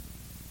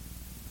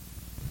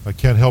I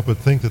can't help but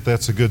think that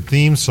that's a good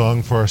theme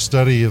song for our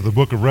study of the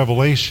book of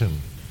Revelation.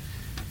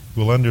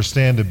 We'll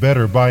understand it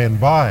better by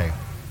and by,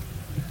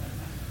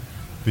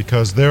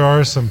 because there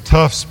are some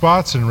tough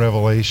spots in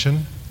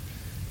Revelation.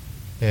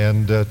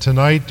 And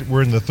tonight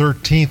we're in the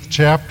 13th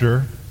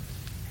chapter,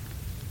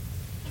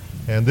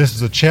 and this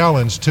is a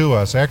challenge to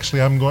us.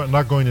 Actually, I'm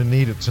not going to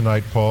need it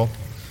tonight, Paul.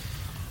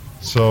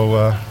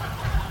 So,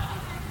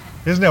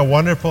 isn't that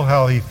wonderful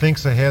how he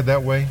thinks ahead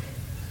that way?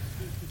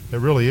 It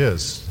really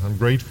is. I'm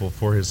grateful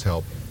for his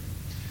help.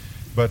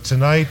 But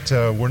tonight,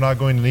 we're not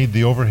going to need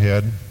the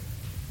overhead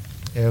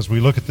as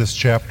we look at this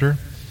chapter.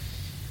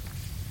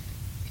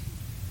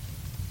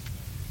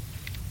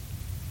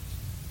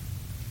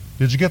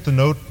 Did you get the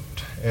note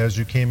as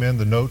you came in?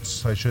 The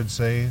notes, I should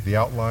say, the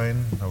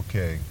outline?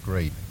 Okay,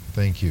 great.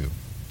 Thank you.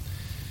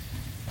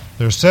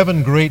 There are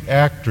 7 great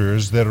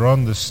actors that are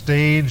on the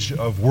stage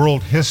of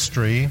world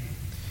history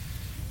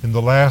in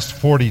the last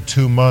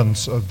 42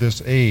 months of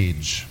this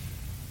age.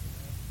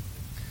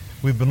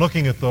 We've been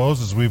looking at those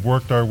as we've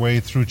worked our way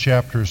through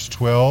chapters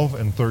 12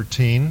 and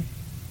 13. In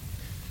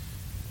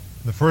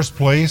the first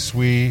place,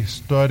 we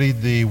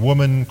studied the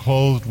woman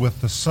clothed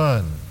with the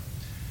sun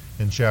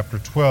in chapter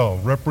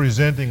 12,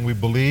 representing, we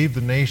believe,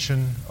 the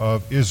nation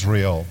of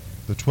Israel,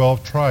 the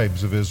 12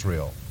 tribes of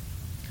Israel.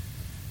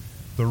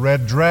 The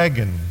red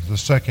dragon, the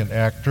second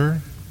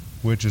actor,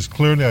 which is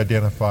clearly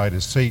identified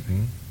as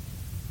Satan.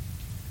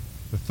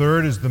 The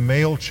third is the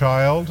male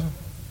child,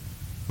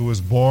 who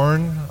was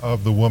born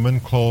of the woman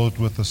clothed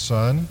with the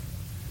sun.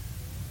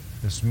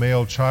 This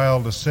male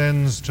child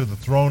ascends to the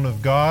throne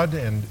of God,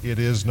 and it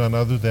is none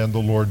other than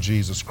the Lord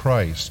Jesus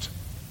Christ.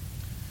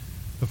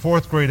 The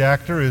fourth great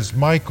actor is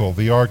Michael,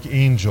 the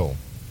archangel.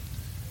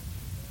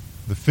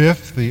 The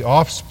fifth, the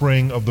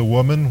offspring of the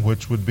woman,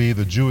 which would be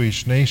the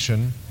Jewish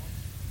nation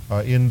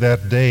in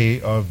that day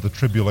of the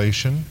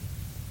tribulation.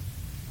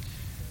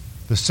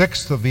 The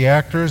sixth of the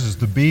actors is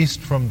the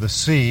beast from the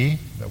sea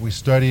that we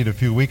studied a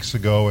few weeks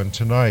ago, and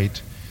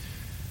tonight.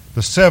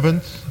 The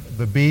seventh,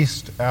 the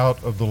beast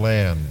out of the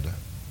land.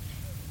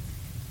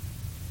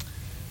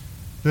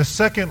 This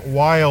second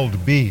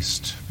wild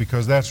beast,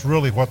 because that's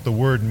really what the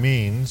word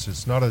means,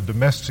 it's not a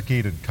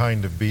domesticated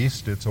kind of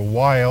beast, it's a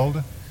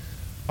wild,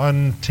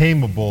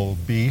 untamable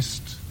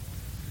beast.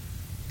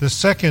 The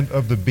second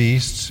of the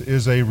beasts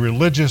is a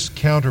religious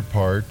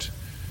counterpart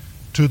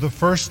to the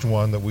first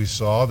one that we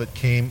saw that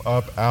came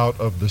up out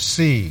of the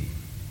sea.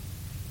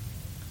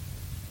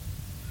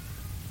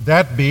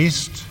 That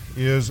beast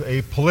is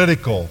a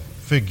political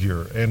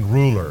figure and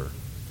ruler.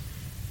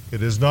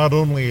 It is not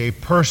only a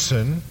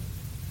person,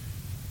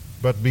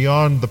 but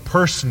beyond the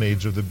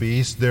personage of the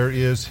beast, there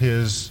is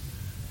his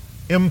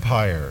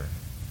empire,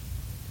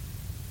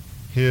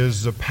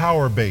 his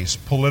power base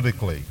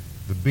politically.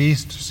 The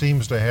beast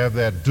seems to have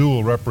that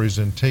dual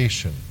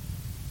representation.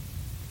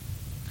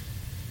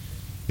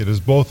 It is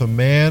both a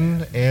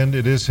man and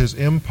it is his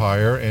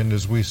empire, and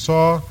as we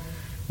saw,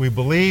 we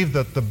believe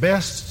that the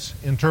best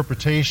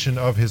interpretation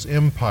of his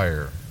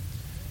empire,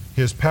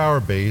 his power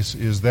base,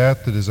 is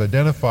that is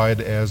identified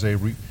as a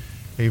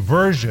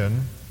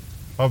version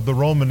of the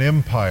Roman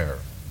Empire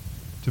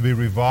to be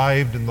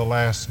revived in the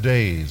last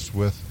days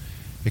with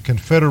a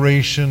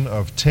confederation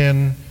of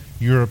 10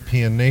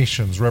 European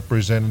nations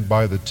represented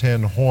by the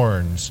 10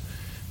 horns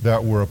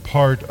that were a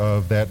part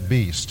of that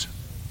beast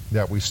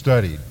that we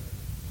studied.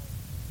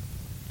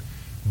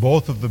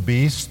 Both of the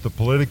beasts, the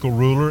political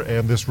ruler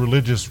and this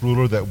religious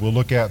ruler that we'll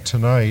look at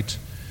tonight,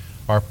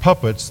 are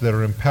puppets that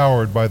are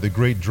empowered by the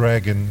great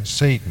dragon,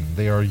 Satan.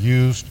 They are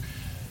used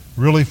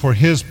really for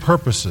his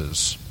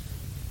purposes.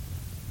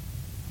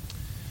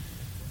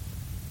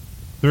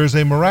 There is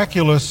a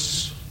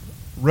miraculous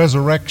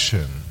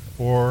resurrection,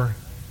 or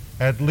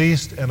at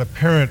least an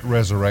apparent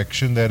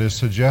resurrection, that is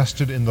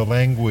suggested in the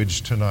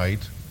language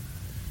tonight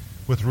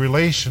with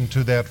relation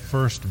to that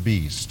first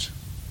beast.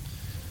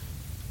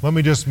 Let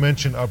me just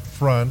mention up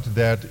front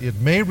that it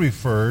may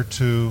refer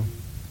to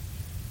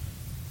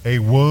a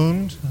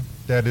wound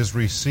that is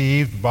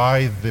received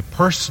by the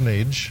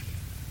personage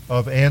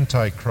of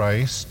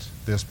Antichrist,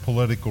 this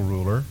political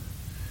ruler,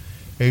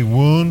 a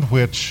wound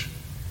which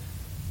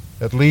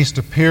at least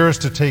appears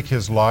to take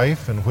his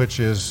life and which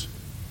is,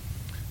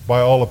 by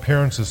all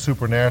appearances,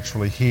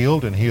 supernaturally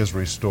healed and he is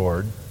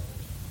restored.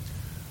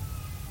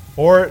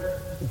 Or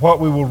what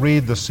we will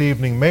read this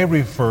evening may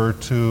refer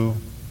to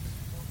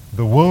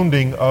the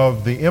wounding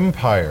of the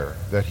empire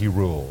that he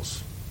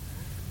rules.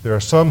 There are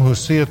some who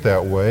see it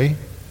that way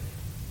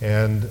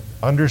and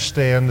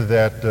understand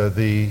that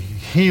the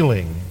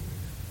healing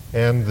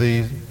and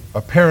the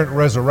apparent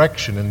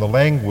resurrection in the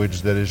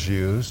language that is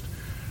used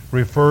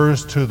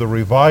refers to the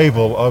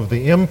revival of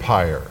the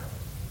empire,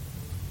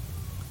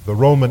 the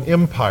Roman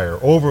Empire,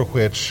 over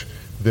which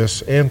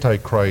this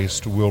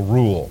Antichrist will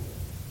rule.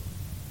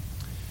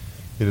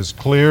 It is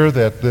clear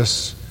that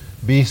this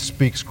beast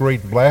speaks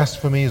great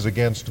blasphemies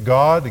against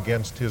God,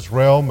 against his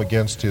realm,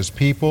 against his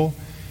people,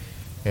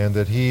 and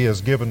that he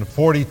is given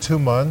 42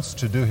 months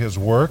to do his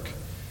work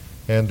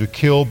and to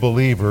kill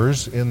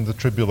believers in the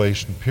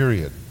tribulation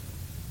period.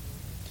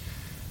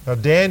 Now,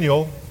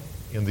 Daniel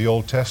in the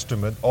Old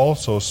Testament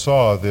also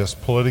saw this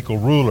political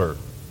ruler,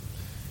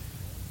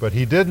 but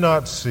he did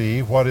not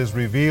see what is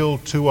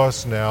revealed to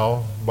us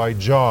now by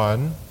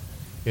John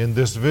in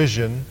this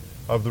vision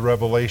of the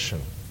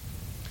Revelation.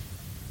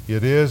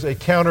 It is a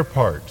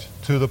counterpart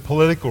to the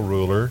political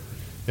ruler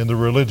in the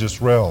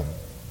religious realm.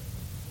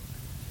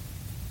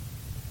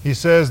 He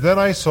says, "Then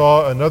I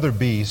saw another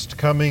beast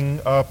coming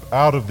up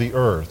out of the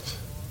earth,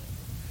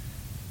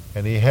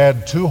 and he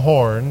had 2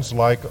 horns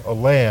like a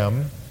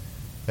lamb,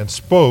 and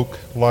spoke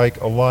like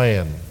a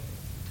lion."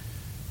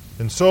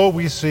 And so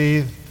we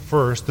see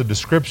first the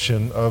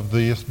description of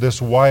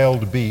this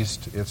wild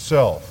beast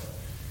itself.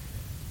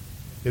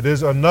 It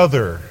is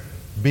another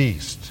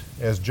beast,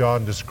 as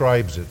John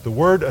describes it. The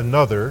word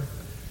 "another"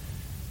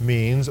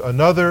 means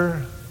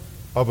another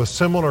of a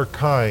similar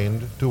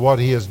kind to what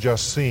he has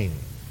just seen.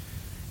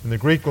 In the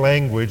Greek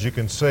language, you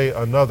can say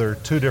 "another"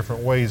 2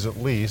 different ways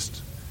at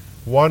least.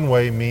 One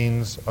way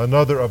means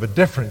another of a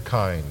different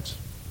kind.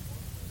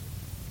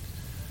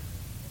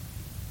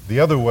 The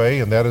other way,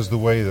 and that is the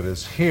way that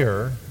is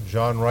here,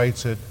 John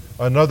writes it,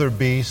 another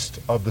beast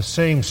of the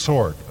same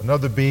sort,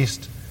 another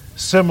beast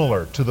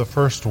similar to the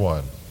first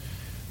one.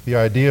 The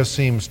idea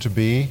seems to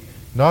be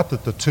not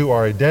that the 2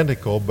 are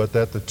identical, but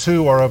that the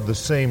 2 are of the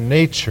same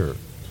nature.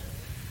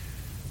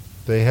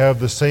 They have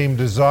the same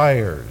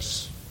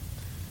desires.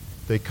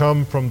 They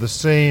come from the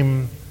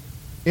same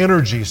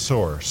energy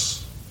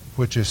source,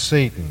 which is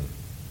Satan.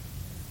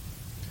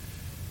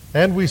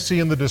 And we see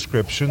in the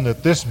description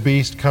that this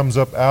beast comes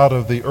up out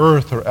of the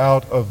earth or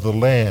out of the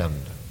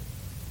land.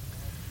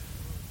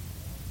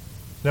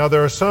 Now,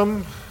 there are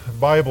some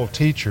Bible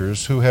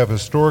teachers who have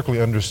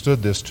historically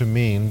understood this to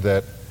mean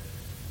that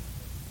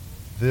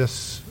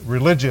this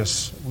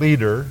religious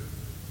leader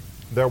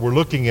that we're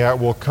looking at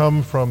will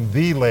come from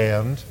the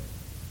land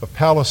of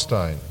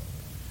Palestine.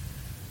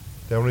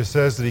 That when it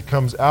says that he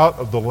comes out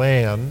of the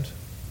land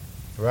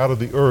or out of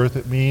the earth,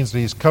 it means that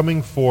he's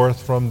coming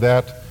forth from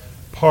that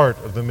part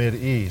of the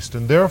Mideast,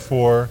 and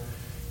therefore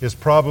is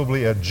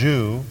probably a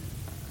Jew,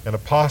 an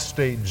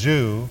apostate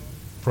Jew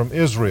from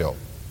Israel.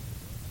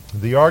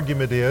 The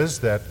argument is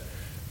that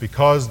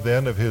because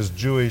then of his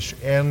Jewish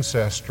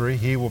ancestry,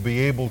 he will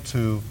be able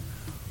to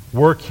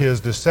work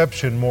his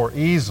deception more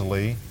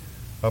easily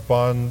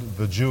upon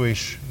the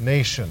Jewish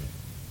nation.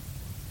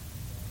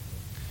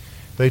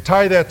 They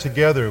tie that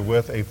together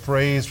with a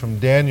phrase from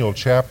Daniel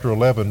chapter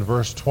 11,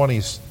 verse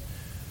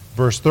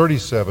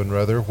 37,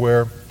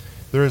 where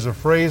there is a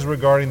phrase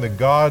regarding the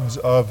gods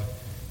of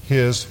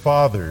his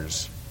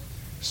fathers,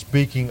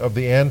 speaking of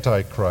the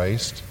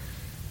Antichrist.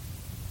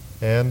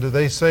 And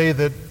they say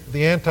that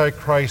the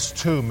Antichrist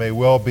too may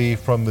well be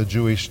from the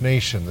Jewish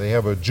nation. They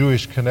have a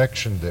Jewish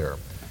connection there.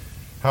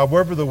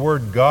 However, the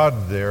word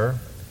God there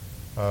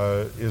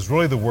is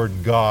really the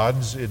word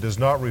gods. It does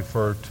not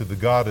refer to the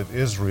God of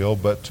Israel,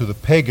 but to the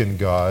pagan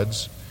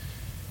gods.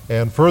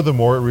 And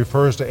furthermore, it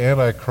refers to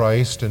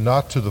Antichrist and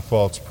not to the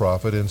false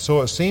prophet. And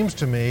so it seems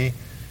to me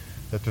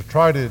that to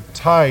try to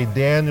tie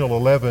Daniel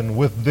 11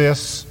 with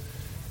this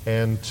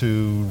and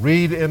to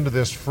read into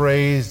this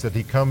phrase that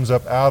he comes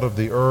up out of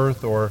the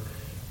earth or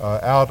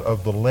out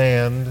of the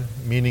land,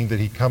 meaning that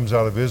he comes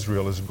out of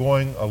Israel, is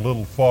going a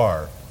little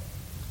far,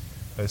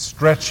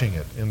 stretching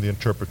it in the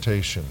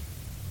interpretation.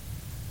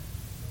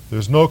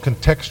 There's no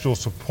contextual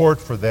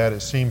support for that.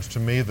 It seems to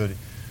me that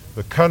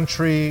the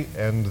country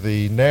and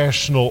the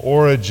national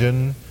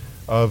origin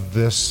of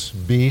this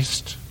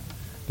beast,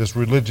 this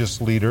religious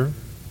leader,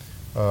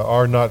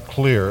 are not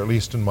clear, at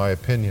least in my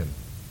opinion.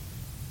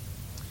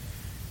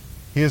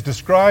 He is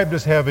described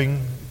as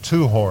having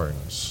 2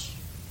 horns,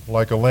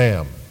 like a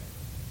lamb.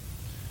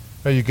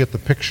 Now you get the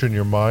picture in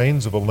your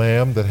minds of a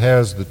lamb that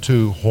has the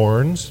 2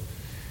 horns.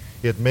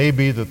 It may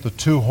be that the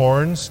 2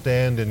 horns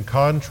stand in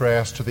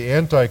contrast to the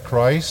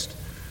Antichrist,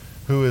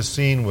 who is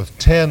seen with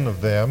 10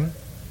 of them,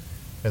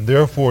 and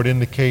therefore it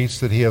indicates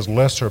that he has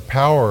lesser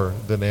power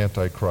than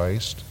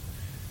Antichrist.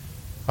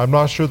 I'm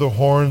not sure the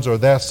horns are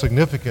that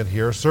significant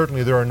here.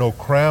 Certainly there are no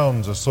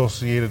crowns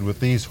associated with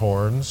these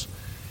horns,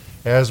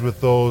 as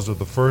with those of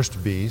the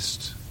first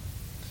beast.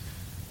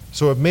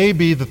 So it may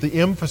be that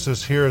the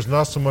emphasis here is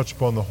not so much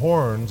upon the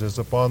horns as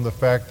upon the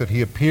fact that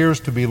he appears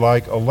to be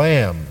like a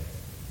lamb.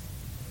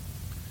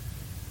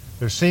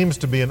 There seems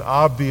to be an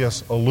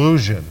obvious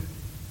allusion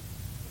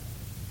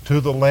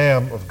to the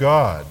Lamb of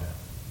God,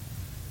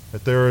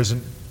 that there is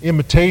an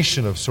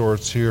imitation of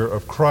sorts here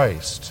of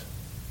Christ.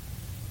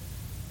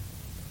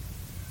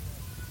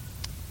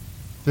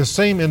 This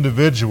same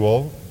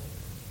individual,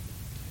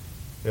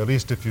 at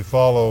least if you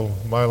follow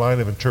my line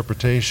of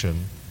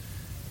interpretation,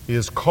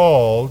 is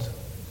called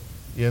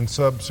in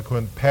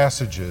subsequent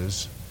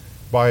passages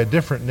by a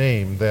different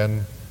name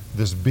than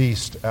this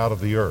beast out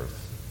of the earth.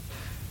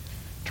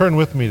 Turn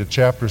with me to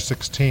chapter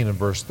 16 and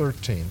verse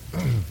 13.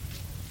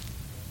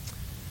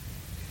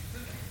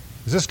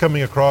 Is this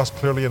coming across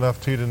clearly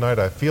enough to you tonight?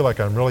 I feel like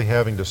I'm really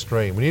having to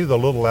strain. We need it a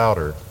little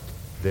louder,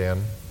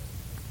 Dan.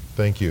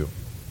 Thank you.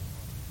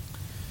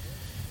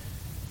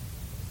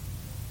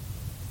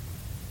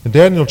 In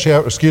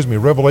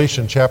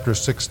Revelation chapter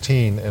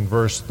 16 and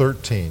verse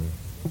 13,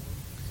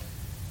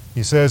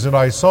 he says, "And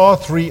I saw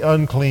three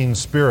unclean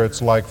spirits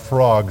like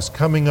frogs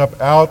coming up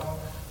out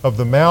of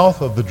the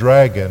mouth of the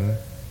dragon,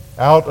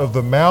 out of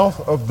the mouth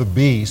of the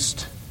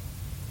beast,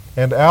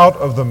 and out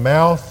of the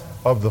mouth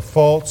of the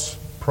false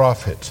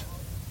prophet."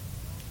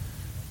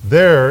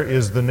 There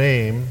is the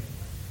name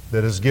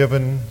that is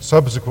given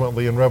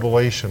subsequently in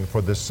Revelation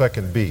for this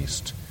second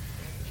beast.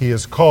 He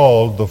is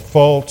called the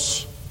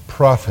false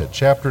prophet.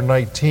 Chapter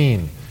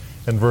 19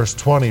 and verse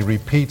 20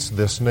 repeats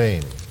this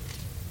name.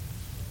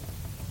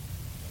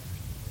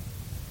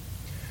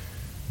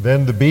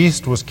 "Then the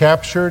beast was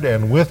captured,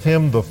 and with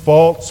him the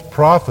false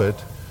prophet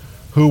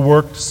who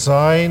worked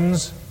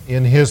signs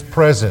in his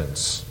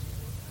presence,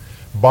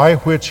 by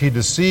which he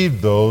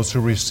deceived those who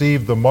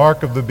received the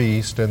mark of the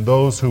beast and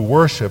those who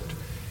worshipped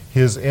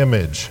his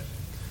image."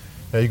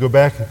 Now you go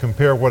back and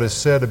compare what is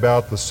said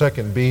about the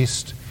second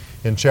beast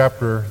in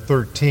chapter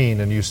 13,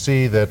 and you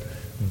see that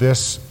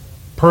this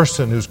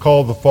person who's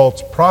called the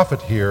false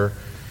prophet here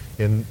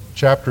in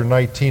chapter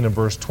 19 and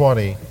verse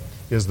 20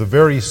 is the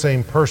very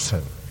same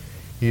person.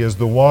 He is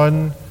the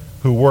one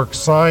who works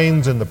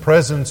signs in the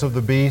presence of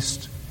the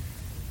beast.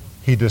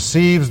 He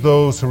deceives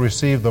those who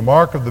receive the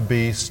mark of the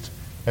beast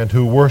and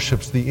who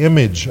worships the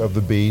image of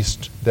the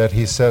beast that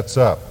he sets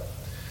up.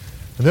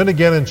 And then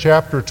again in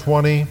chapter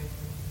 20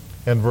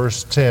 and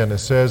verse 10, it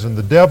says, "And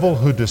the devil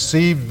who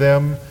deceived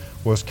them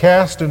was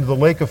cast into the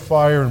lake of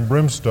fire and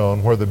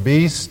brimstone, where the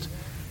beast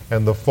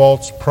and the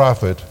false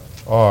prophet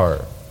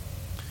are."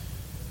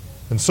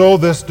 And so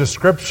this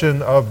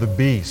description of the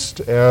beast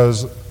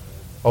as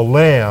a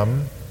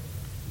lamb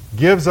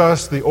gives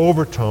us the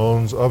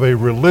overtones of a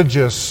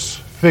religious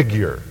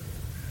figure,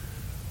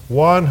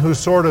 one who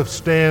sort of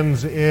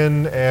stands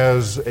in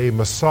as a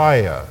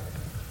Messiah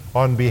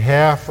on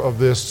behalf of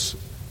this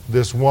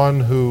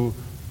one who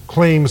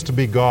claims to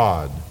be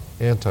God,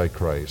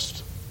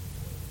 Antichrist.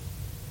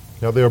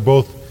 Now, they are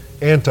both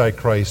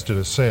Antichrist in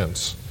a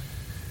sense,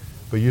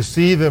 but you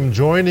see them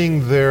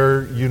joining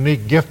their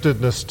unique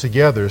giftedness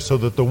together so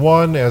that the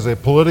one as a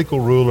political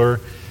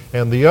ruler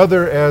and the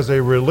other as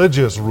a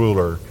religious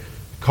ruler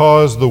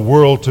cause the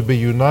world to be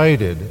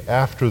united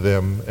after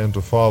them and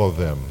to follow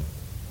them.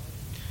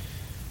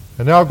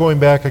 And now going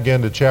back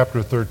again to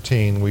chapter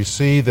 13, we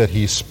see that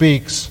he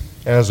speaks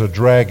as a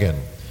dragon.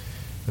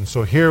 And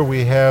so here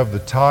we have the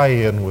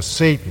tie-in with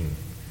Satan.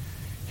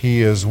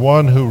 He is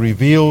one who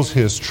reveals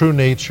his true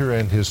nature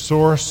and his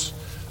source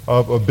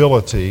of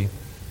ability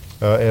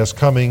as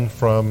coming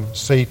from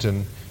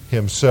Satan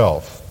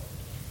himself.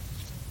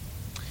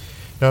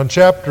 Now in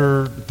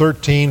chapter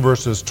 13,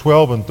 verses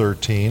 12 and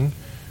 13,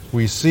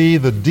 we see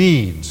the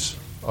deeds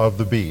of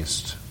the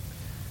beast.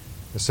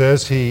 It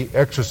says he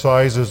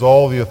exercises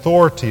all the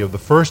authority of the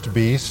first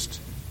beast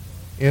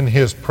in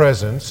his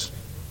presence.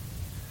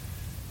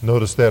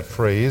 Notice that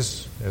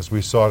phrase as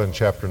we saw it in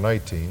chapter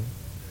 19.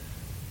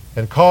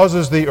 "And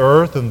causes the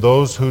earth and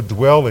those who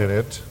dwell in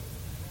it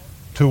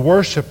to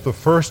worship the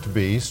first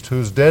beast,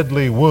 whose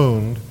deadly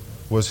wound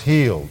was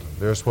healed."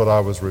 There's what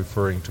I was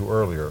referring to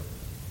earlier.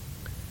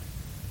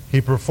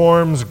 "He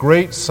performs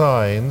great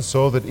signs,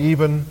 so that he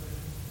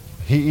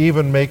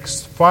even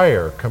makes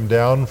fire come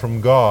down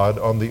from God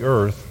on the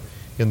earth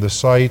in the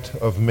sight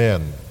of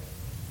men."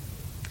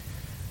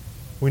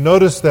 We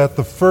notice that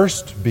the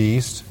first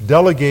beast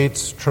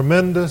delegates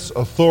tremendous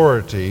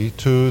authority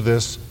to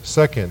this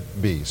second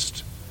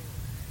beast.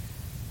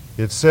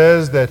 It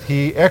says that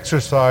he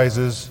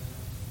exercises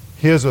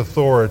his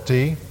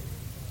authority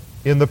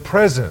in the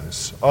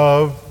presence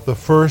of the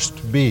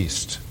first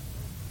beast.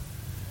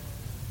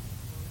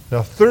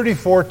 Now,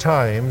 34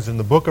 times in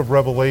the book of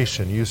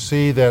Revelation, you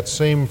see that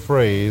same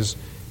phrase,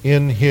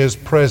 "in his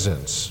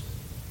presence."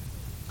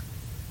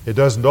 It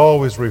doesn't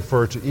always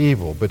refer to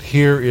evil, but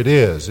here it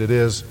is. It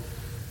is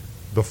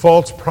the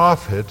false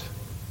prophet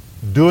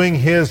doing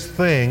his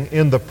thing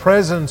in the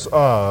presence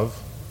of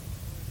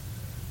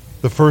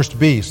the first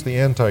beast, the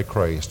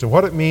Antichrist. And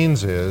what it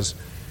means is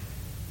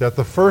that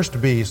the first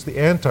beast, the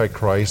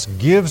Antichrist,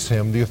 gives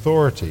him the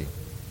authority.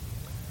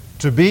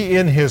 To be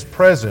in his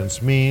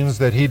presence means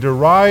that he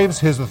derives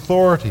his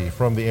authority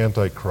from the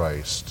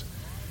Antichrist.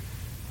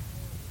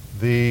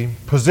 The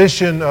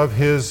position of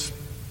his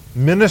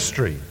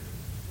ministry,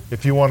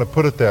 if you want to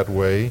put it that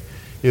way,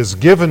 is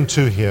given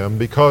to him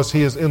because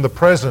he is in the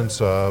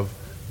presence of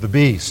the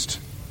beast.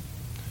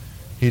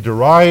 He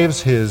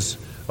derives his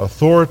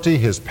authority,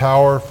 his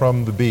power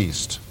from the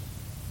beast.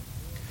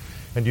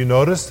 And you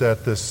notice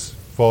that this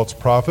false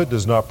prophet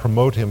does not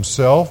promote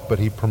himself, but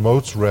he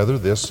promotes rather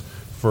this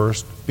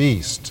first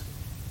beast.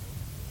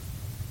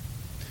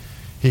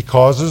 He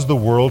causes the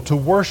world to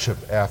worship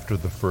after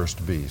the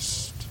first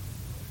beast.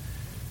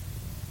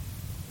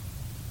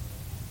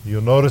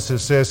 You'll notice it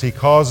says he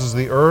causes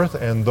the earth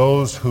and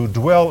those who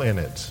dwell in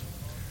it.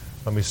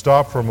 Let me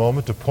stop for a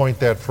moment to point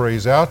that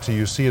phrase out to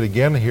you. See it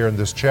again here in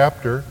this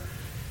chapter,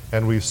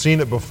 and we've seen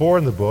it before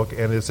in the book,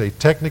 and it's a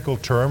technical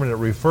term, and it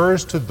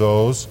refers to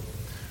those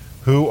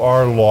who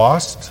are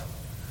lost,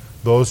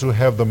 those who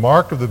have the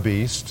mark of the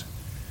beast,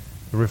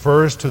 It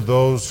refers to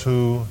those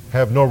who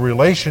have no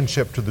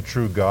relationship to the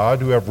true God,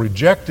 who have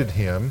rejected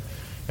Him,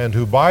 and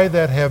who by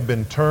that have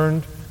been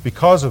turned,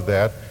 because of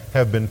that,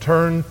 have been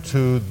turned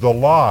to the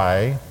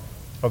lie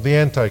of the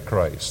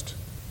Antichrist.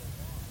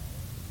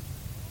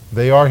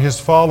 They are his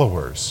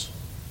followers.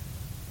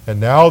 And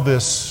now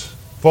this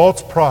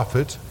false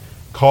prophet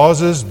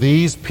causes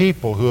these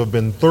people who have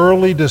been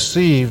thoroughly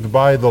deceived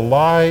by the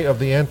lie of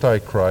the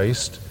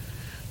Antichrist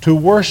to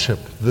worship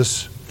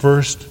this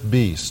first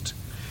beast.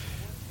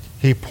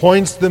 He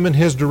points them in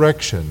his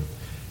direction,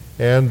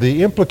 and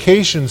the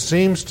implication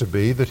seems to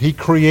be that he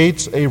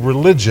creates a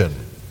religion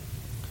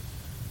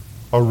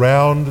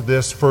around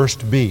this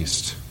first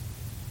beast.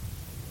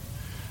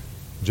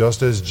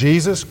 Just as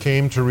Jesus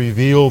came to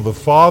reveal the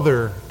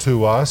Father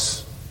to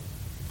us,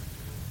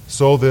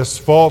 so this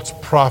false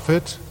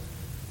prophet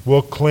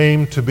will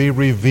claim to be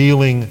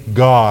revealing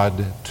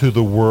God to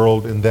the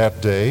world in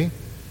that day.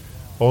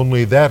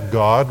 Only that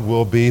God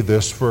will be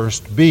this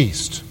first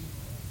beast.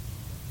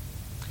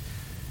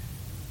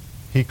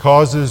 He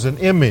causes an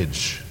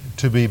image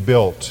to be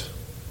built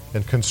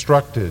and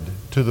constructed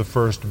to the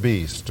first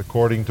beast,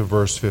 according to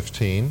verse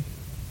 15.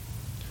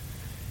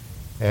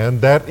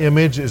 And that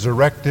image is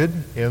erected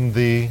in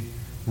the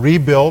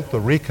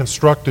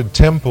reconstructed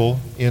temple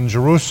in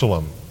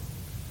Jerusalem.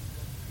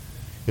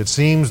 It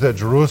seems that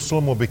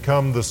Jerusalem will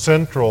become the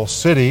central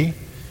city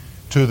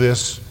to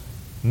this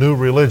new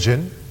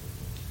religion.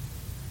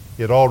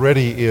 It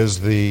already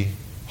is the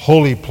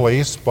holy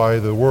place by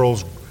the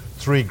world's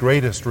three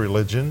greatest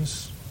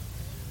religions.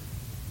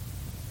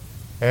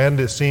 And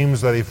it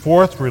seems that a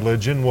fourth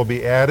religion will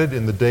be added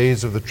in the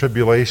days of the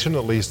tribulation,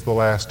 at least the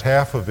last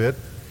half of it,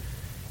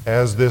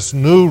 as this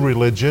new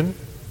religion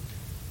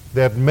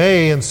that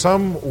may in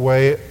some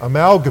way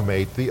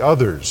amalgamate the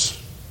others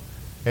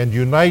and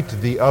unite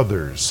the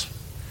others,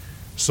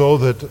 so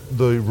that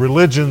the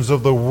religions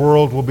of the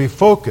world will be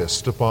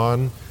focused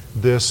upon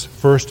this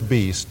first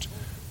beast,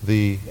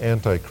 the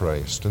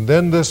Antichrist. And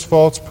then this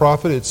false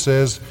prophet, it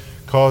says,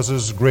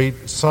 causes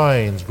great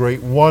signs,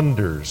 great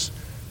wonders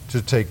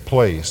to take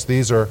place.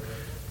 These are,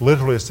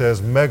 literally it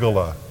says,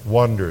 megala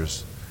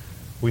wonders.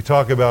 We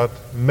talk about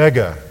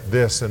mega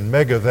this and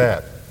mega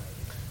that.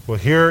 Well,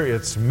 here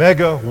it's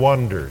mega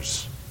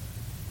wonders.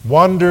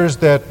 Wonders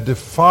that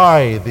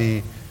defy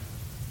the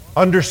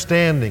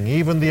understanding,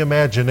 even the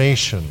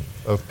imagination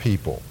of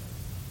people.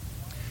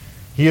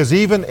 He is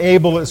even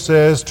able, it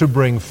says, to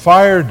bring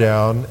fire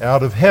down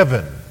out of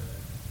heaven.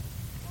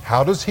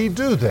 How does he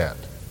do that?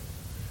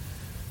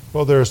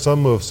 Well, there are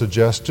some who have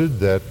suggested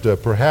that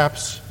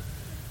perhaps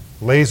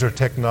laser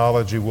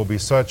technology will be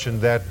such in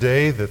that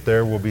day that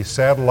there will be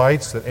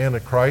satellites that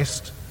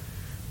Antichrist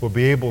will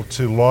be able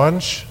to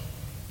launch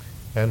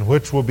and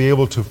which will be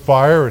able to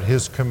fire at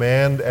his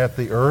command at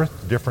the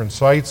earth, different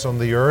sites on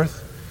the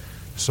earth,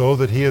 so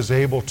that he is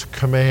able to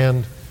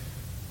command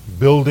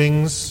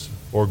buildings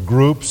or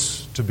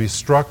groups to be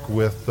struck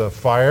with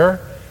fire,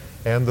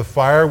 and the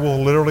fire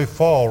will literally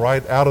fall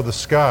right out of the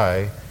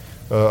sky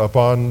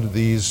upon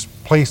these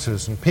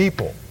places and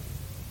people.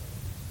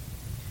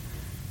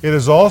 It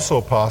is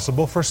also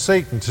possible for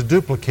Satan to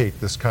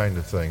duplicate this kind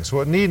of thing. So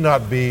it need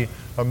not be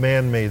a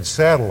man-made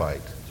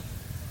satellite.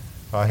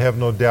 I have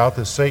no doubt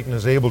that Satan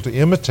is able to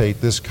imitate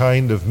this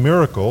kind of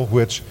miracle,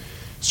 which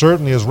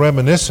certainly is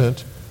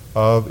reminiscent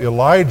of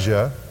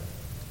Elijah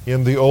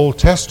in the Old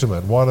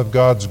Testament, one of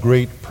God's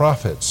great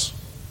prophets.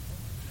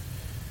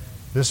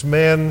 This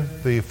man,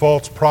 the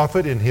false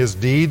prophet, in his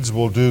deeds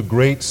will do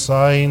great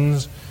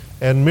signs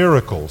and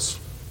miracles.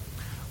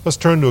 Let's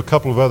turn to a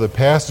couple of other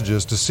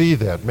passages to see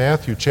that.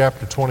 Matthew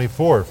chapter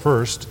 24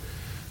 first,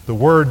 the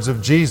words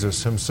of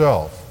Jesus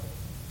himself.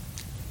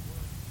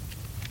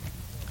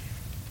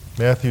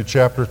 Matthew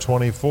chapter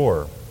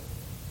 24.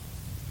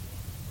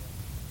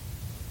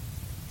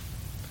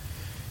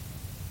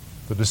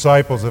 The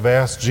disciples have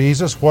asked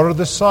Jesus, what are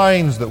the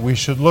signs that we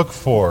should look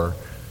for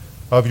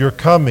of your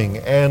coming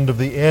and of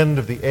the end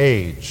of the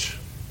age?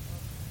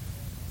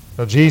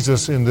 Now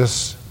Jesus, in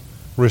this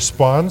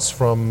response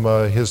from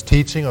his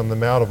teaching on the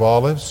Mount of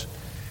Olives,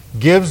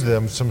 gives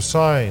them some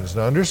signs.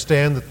 Now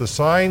understand that the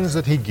signs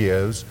that he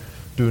gives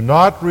do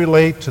not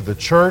relate to the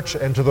church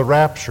and to the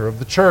rapture of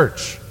the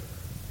church.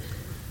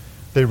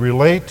 They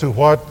relate to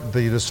what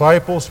the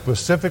disciples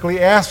specifically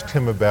asked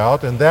him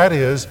about, and that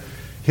is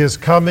his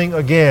coming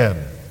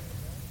again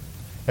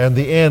and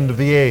the end of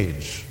the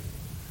age.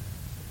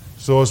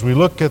 So as we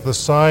look at the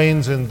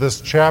signs in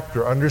this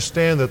chapter,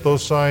 understand that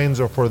those signs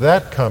are for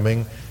that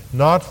coming,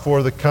 not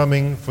for the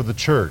coming for the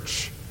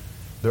church.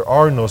 There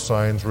are no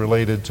signs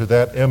related to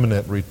that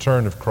imminent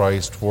return of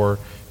Christ for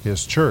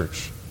his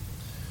church.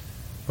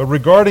 But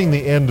regarding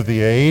the end of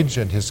the age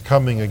and his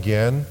coming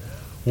again,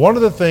 one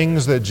of the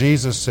things that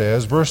Jesus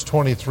says, verse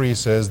 23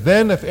 says,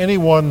 "Then if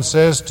anyone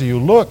says to you,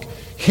 'Look,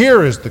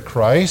 here is the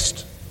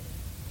Christ,'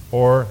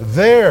 or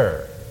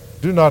 'There,'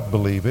 do not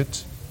believe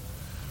it.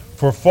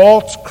 For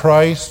false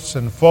Christs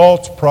and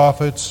false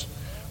prophets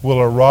will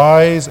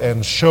arise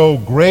and show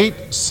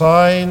great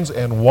signs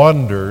and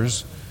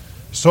wonders,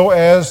 so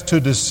as to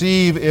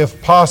deceive,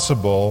 if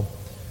possible,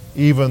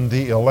 even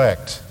the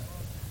elect.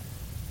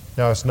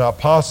 Now, it's not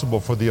possible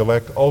for the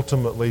elect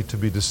ultimately to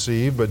be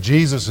deceived, but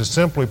Jesus is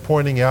simply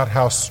pointing out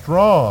how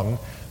strong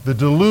the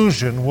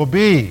delusion will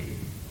be.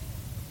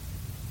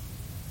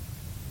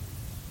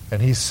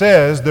 And he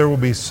says there will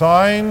be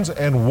signs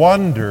and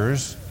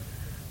wonders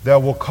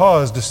that will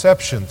cause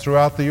deception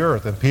throughout the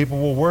earth, and people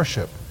will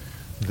worship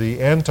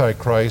the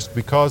Antichrist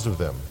because of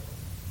them.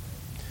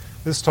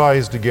 This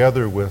ties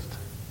together with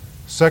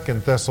 2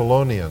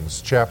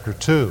 Thessalonians chapter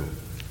 2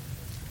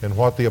 and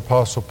what the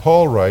Apostle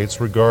Paul writes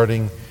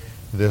regarding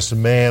this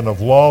man of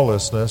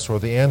lawlessness, or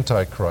the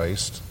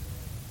Antichrist.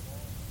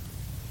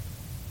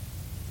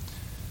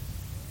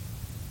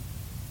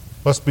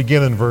 Let's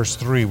begin in verse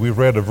 3. We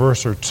read a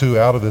verse or two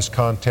out of this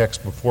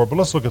context before, but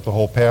let's look at the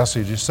whole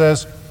passage. It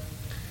says,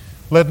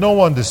 "Let no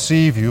one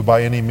deceive you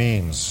by any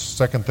means."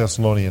 2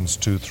 Thessalonians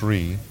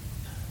 2:3.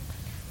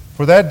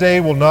 "For that day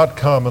will not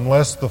come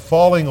unless the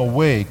falling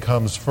away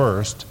comes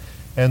first,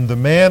 and the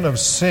man of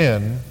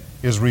sin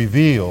is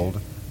revealed,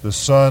 the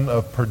son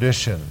of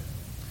perdition."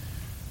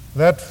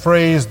 That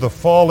phrase, the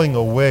falling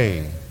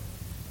away,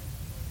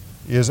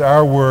 is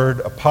our word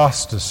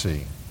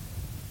apostasy.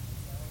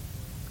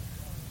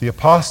 The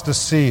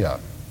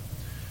apostasia.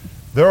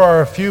 There are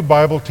a few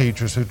Bible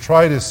teachers who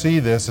try to see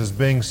this as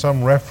being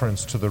some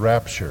reference to the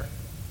rapture.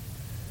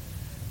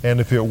 And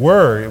if it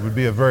were, it would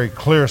be a very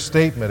clear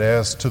statement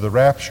as to the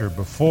rapture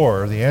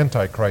before the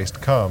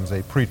Antichrist comes,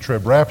 a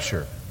pre-trib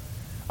rapture.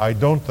 I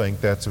don't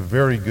think that's a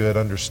very good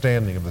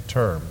understanding of the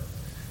term.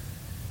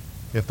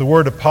 If the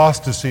word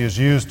apostasy is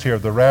used here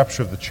of the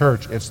rapture of the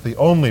church, it's the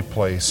only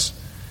place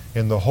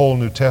in the whole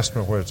New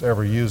Testament where it's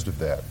ever used of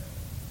that.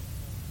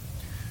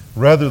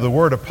 Rather, the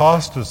word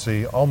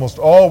apostasy almost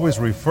always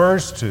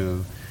refers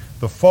to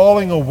the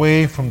falling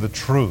away from the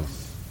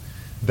truth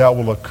that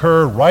will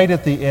occur right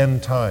at the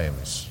end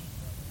times.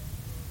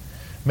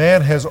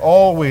 Man has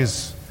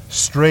always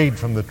strayed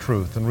from the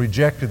truth and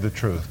rejected the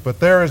truth,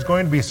 but there is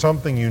going to be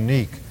something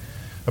unique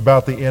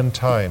about the end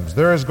times.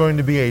 There is going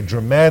to be a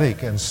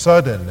dramatic and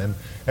sudden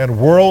and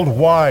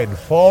worldwide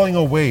falling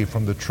away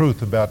from the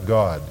truth about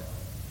God.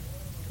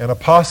 An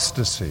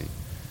apostasy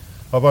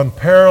of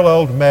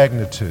unparalleled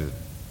magnitude.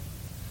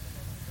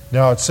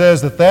 Now it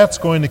says that that's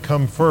going to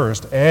come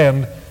first,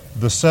 and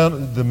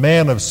the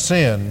man of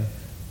sin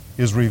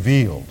is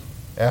revealed.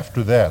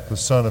 After that, the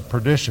son of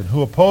perdition,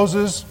 who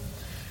opposes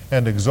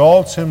and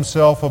exalts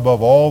himself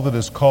above all that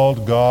is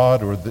called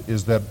God, or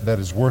that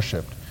is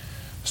worshipped,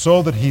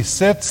 so that he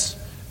sits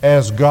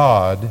as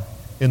God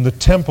in the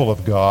temple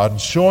of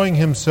God, showing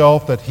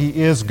himself that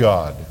he is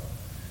God.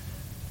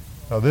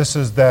 Now this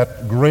is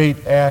that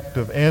great act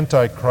of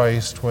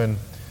Antichrist when,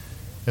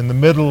 in the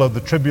middle of the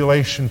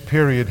tribulation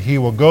period, he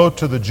will go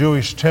to the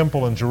Jewish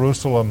temple in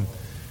Jerusalem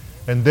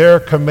and there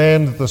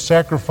command that the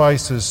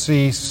sacrifices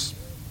cease,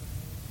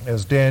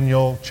 as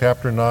Daniel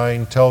chapter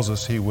 9 tells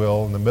us he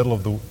will, in the middle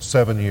of the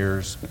 7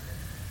 years.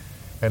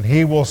 And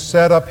he will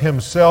set up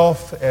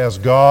himself as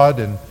God,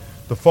 and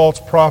the false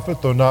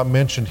prophet, though not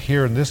mentioned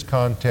here in this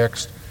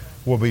context,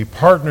 will be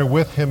partner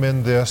with him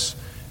in this,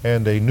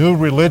 and a new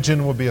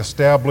religion will be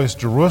established,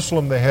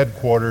 Jerusalem the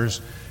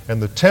headquarters,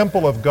 and the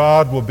temple of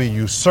God will be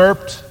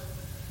usurped,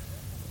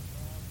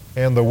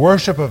 and the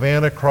worship of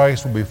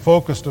Antichrist will be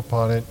focused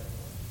upon it.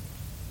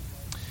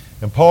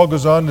 And Paul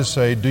goes on to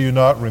say, "Do you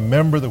not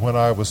remember that when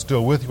I was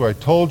still with you, I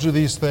told you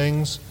these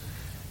things?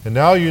 And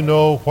now you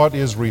know what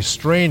is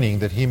restraining,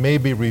 that he may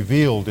be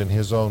revealed in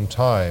his own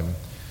time.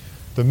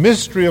 The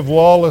mystery of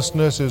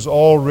lawlessness is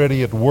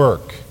already at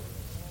work."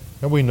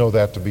 And we know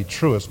that to be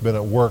true. It's been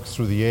at work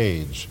through the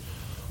age.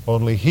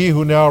 "Only he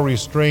who now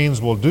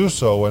restrains will do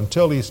so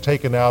until he's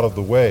taken out of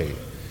the way,"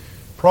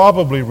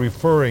 probably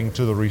referring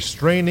to the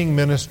restraining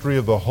ministry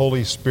of the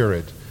Holy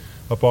Spirit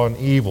upon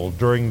evil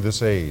during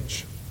this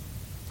age.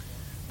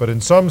 But in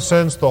some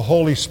sense, the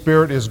Holy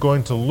Spirit is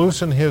going to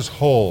loosen his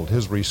hold,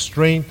 his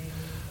restraint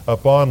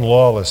upon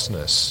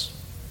lawlessness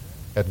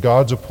at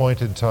God's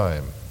appointed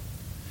time.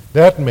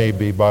 That may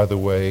be, by the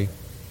way,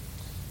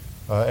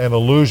 an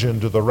allusion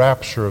to the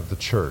rapture of the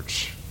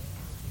church.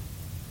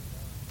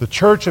 The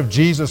church of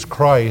Jesus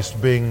Christ,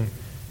 being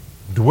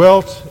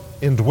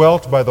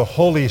indwelt by the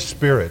Holy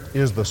Spirit,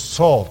 is the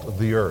salt of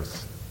the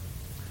earth.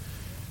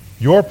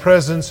 Your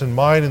presence and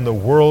mine in the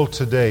world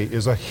today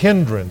is a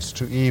hindrance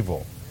to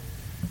evil.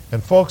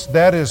 And folks,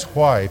 that is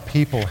why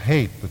people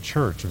hate the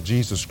church of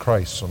Jesus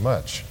Christ so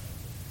much.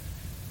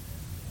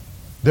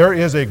 There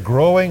is a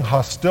growing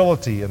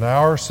hostility in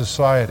our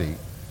society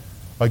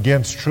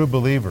against true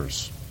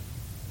believers.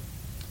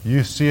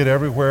 You see it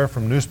everywhere,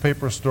 from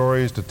newspaper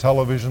stories to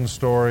television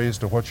stories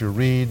to what you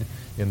read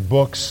in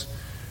books.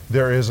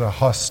 There is a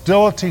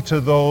hostility to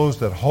those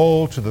that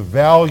hold to the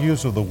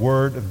values of the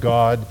Word of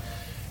God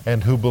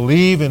and who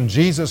believe in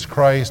Jesus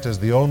Christ as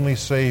the only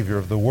Savior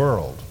of the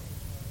world.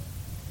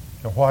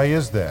 Now, why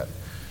is that?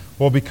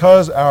 Well,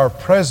 because our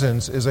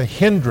presence is a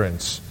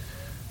hindrance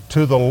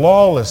to the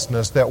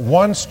lawlessness that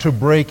wants to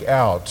break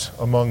out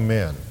among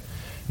men.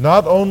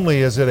 Not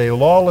only is it a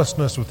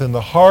lawlessness within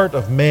the heart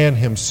of man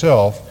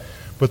himself,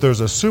 but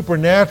there's a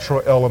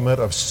supernatural element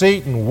of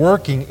Satan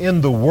working in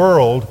the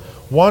world,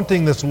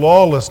 wanting this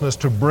lawlessness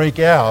to break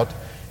out,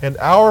 and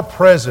our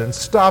presence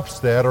stops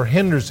that or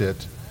hinders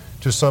it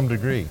to some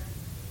degree.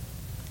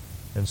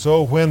 And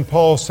so when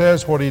Paul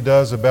says what he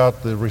does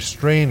about the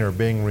restrainer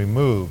being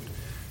removed,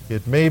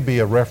 it may be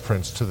a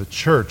reference to the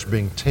church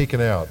being taken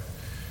out,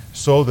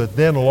 so that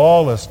then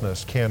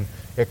lawlessness can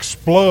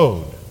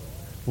explode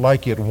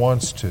like it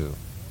wants to.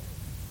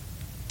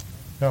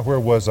 Now, where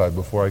was I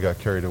before I got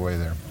carried away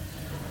there?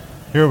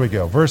 Here we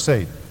go, verse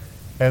 8.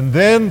 And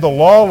then the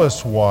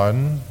lawless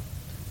one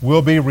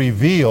will be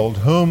revealed,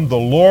 whom the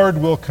Lord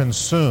will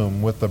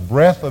consume with the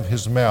breath of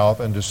his mouth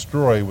and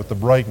destroy with the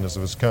brightness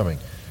of his coming.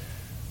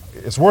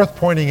 It's worth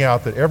pointing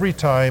out that every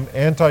time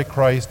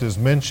Antichrist is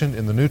mentioned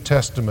in the New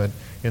Testament,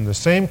 in the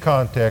same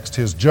context,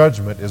 his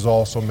judgment is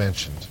also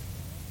mentioned.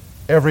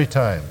 Every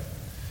time.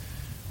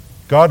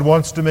 God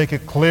wants to make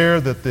it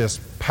clear that this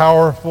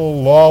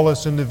powerful,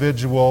 lawless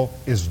individual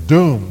is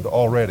doomed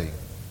already.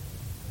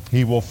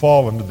 He will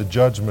fall into the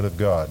judgment of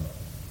God.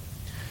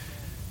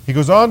 He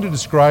goes on to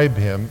describe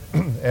him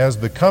as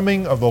the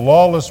coming of the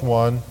lawless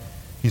one,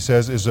 he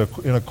says, is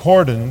in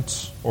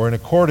accordance or in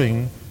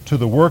according to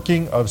the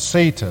working of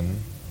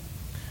Satan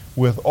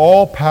with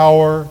all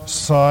power,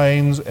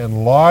 signs,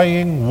 and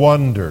lying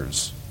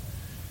wonders,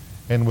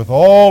 and with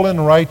all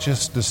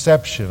unrighteous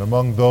deception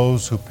among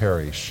those who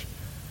perish,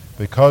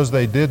 because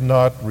they did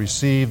not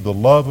receive the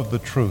love of the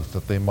truth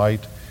that they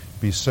might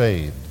be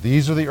saved.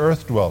 These are the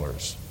earth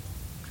dwellers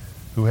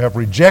who have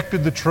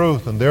rejected the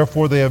truth, and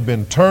therefore they have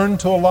been turned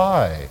to a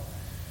lie.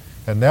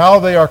 And now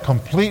they are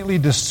completely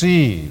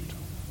deceived.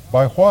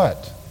 By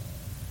what?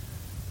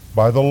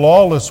 By the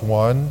lawless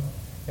one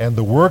and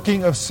the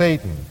working of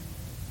Satan,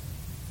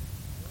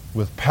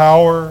 with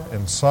power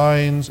and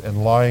signs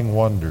and lying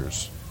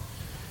wonders.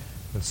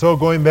 And so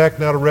going back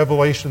now to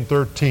Revelation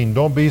 13,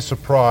 don't be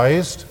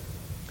surprised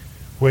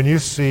when you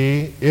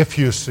see, if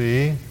you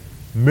see,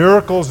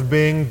 miracles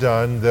being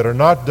done that are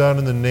not done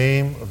in the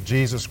name of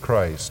Jesus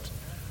Christ,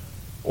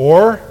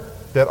 or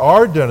that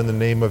are done in the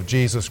name of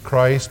Jesus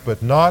Christ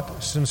but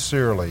not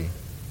sincerely.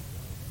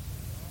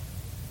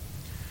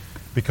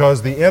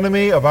 Because the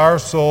enemy of our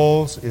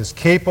souls is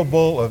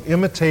capable of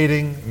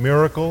imitating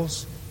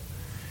miracles,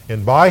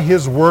 and by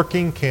his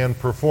working can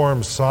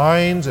perform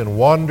signs and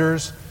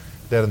wonders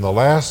that in the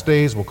last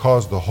days will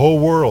cause the whole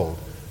world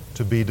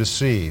to be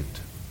deceived.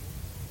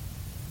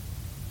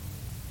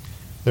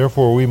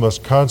 Therefore, we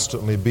must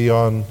constantly be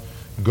on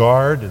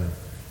guard and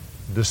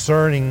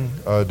discerning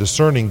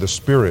the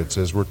spirits,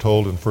 as we're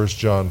told in 1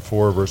 John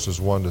 4,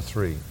 verses 1 to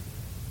 3.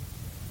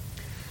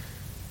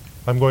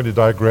 I'm going to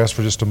digress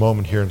for just a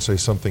moment here and say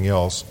something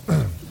else.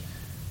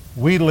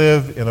 We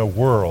live in a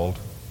world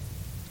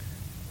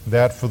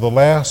that for the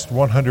last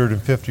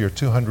 150 or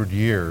 200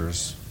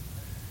 years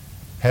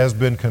has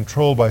been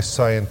controlled by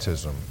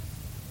scientism.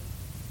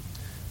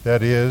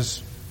 That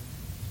is,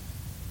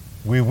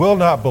 we will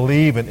not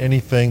believe in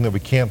anything that we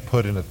can't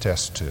put in a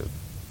test tube.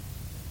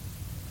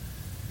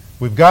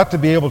 We've got to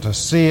be able to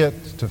see it,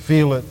 to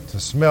feel it, to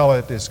smell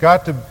it. It's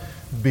got to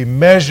be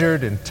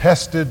measured and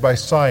tested by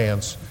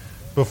science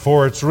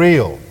before it's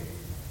real.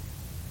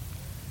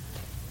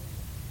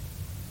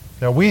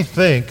 Now we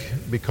think,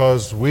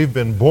 because we've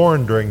been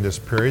born during this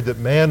period, that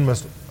man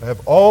must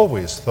have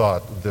always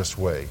thought this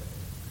way.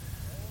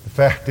 The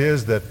fact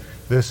is that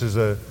this is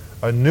a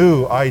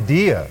new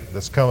idea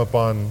that's come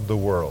upon the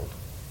world.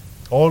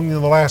 Only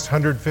in the last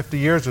 150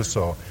 years or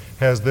so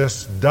has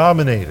this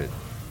dominated.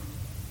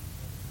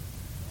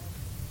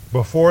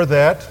 Before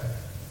that,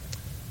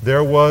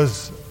 there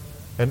was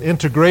an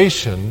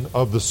integration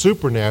of the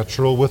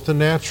supernatural with the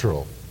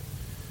natural.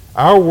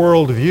 Our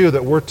worldview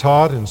that we're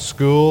taught in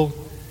school,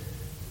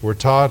 we're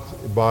taught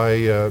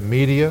by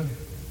media,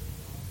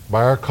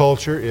 by our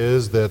culture,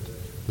 is that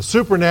the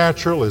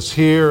supernatural is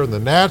here and the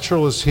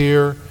natural is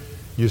here.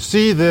 You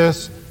see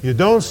this, you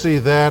don't see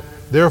that,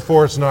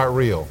 therefore it's not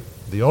real.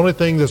 The only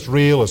thing that's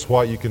real is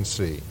what you can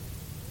see.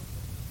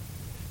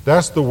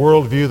 That's the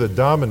worldview that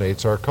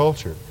dominates our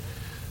culture.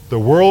 The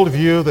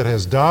worldview that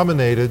has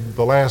dominated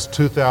the last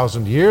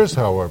 2,000 years,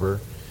 however,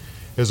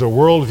 is a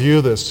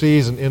worldview that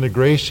sees an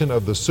integration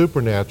of the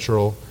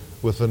supernatural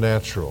with the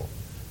natural.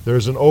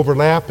 There's an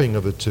overlapping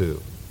of the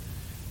two.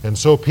 And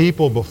so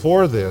people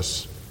before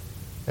this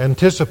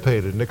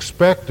anticipated and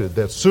expected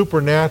that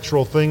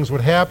supernatural things would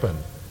happen.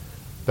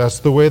 That's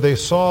the way they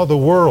saw the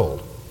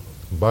world.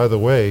 And by the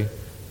way,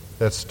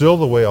 that's still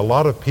the way a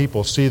lot of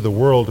people see the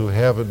world who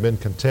haven't been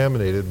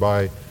contaminated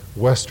by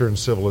Western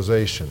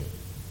civilization.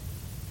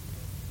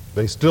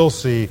 They still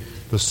see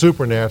the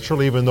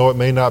supernatural, even though it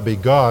may not be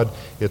God,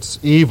 it's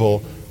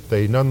evil.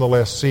 They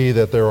nonetheless see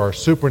that there are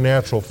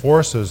supernatural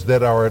forces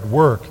that are at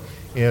work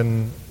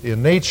in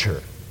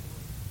nature.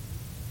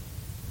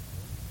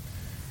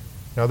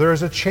 Now there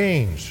is a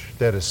change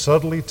that is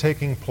subtly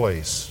taking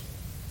place.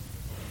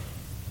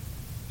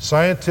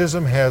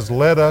 Scientism has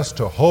led us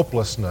to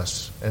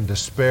hopelessness and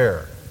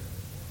despair.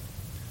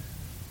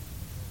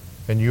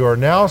 And you are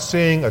now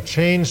seeing a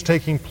change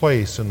taking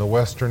place in the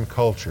Western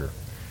culture.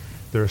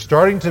 There's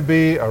starting to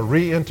be a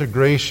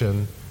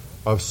reintegration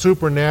of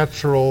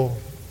supernatural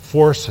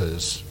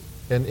forces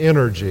and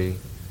energy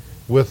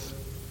with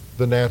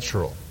the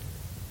natural.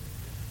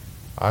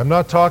 I'm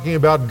not talking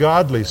about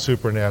godly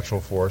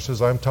supernatural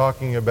forces. I'm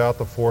talking about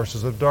the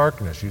forces of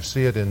darkness. You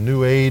see it in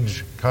New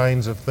Age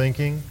kinds of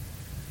thinking.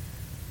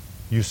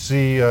 You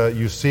see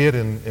it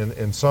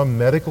in some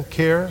medical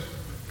care,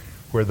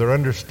 where they're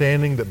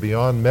understanding that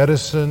beyond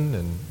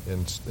medicine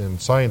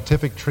and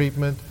scientific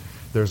treatment,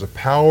 there's a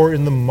power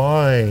in the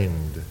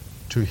mind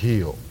to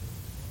heal.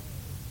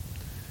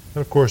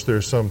 And of course,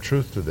 there's some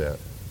truth to that.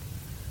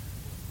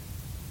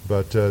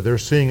 But they're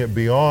seeing it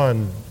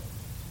beyond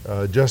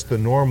just the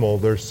normal.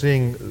 They're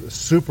seeing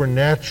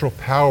supernatural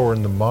power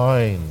in the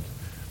mind,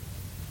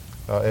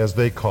 as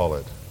they call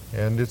it.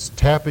 And it's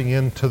tapping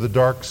into the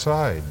dark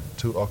side,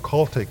 to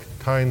occultic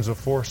kinds of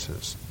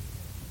forces.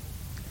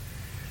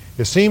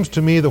 It seems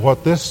to me that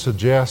what this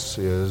suggests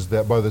is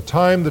that by the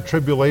time the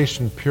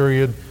tribulation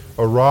period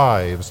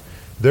arrives,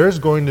 there's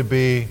going to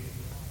be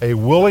a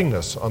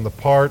willingness on the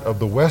part of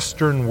the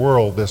Western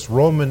world, this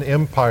Roman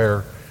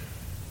Empire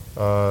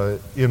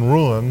in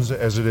ruins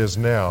as it is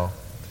now.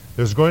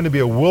 There's going to be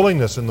a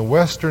willingness in the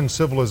Western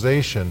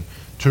civilization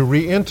to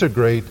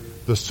reintegrate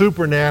the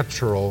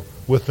supernatural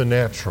with the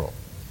natural,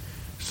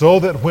 so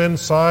that when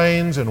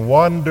signs and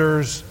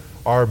wonders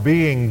are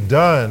being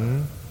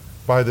done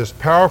by this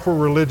powerful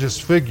religious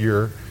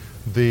figure,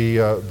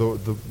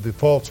 the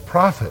false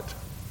prophet,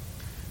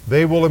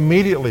 they will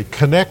immediately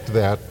connect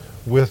that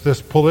with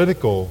this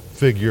political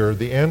figure,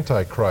 the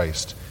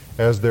Antichrist,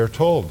 as they're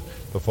told.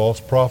 The false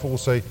prophet will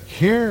say,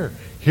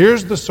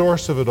 here's the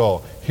source of it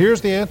all.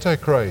 Here's the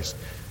Antichrist.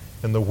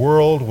 And the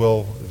world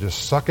will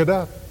just suck it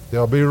up.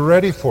 They'll be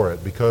ready for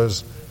it,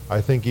 because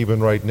I think even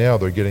right now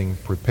they're getting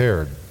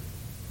prepared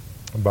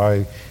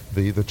by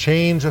the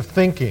change of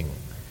thinking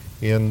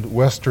in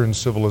Western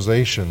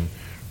civilization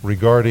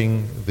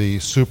regarding the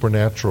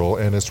supernatural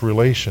and its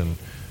relation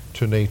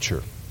to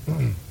nature.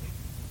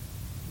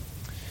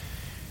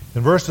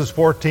 In verses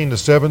 14 to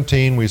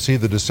 17, we see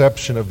the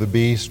deception of the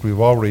beast. We've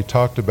already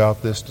talked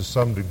about this to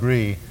some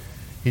degree.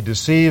 He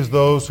deceives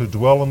those who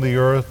dwell on the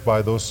earth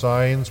by those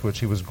signs which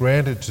he was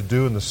granted to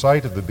do in the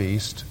sight of the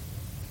beast,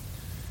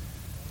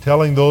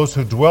 telling those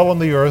who dwell on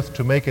the earth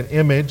to make an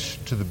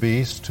image to the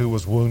beast who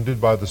was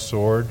wounded by the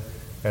sword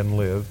and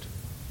lived.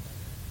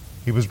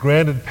 He was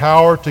granted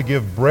power to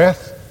give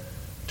breath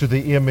to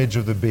the image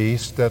of the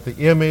beast, that the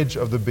image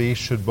of the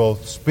beast should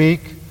both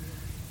speak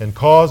and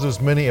cause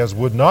as many as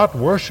would not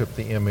worship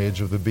the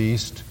image of the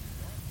beast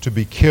to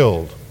be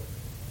killed.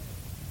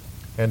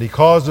 And he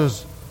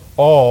causes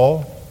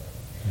all,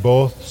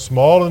 both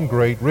small and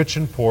great, rich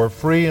and poor,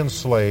 free and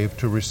slave,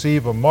 to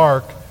receive a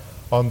mark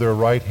on their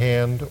right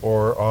hand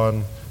or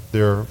on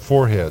their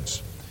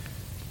foreheads.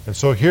 And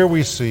so here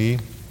we see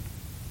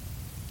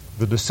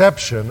the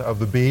deception of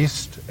the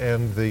beast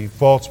and the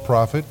false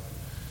prophet.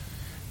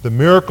 The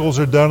miracles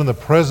are done in the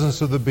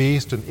presence of the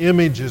beast. An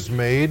image is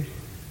made.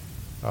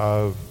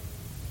 The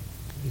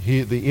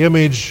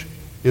image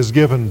is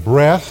given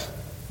breath.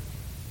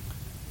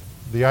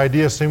 The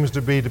idea seems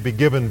to be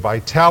given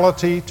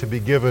vitality, to be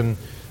given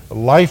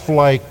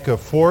lifelike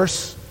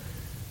force,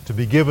 to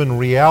be given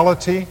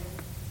reality.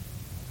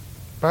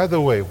 By the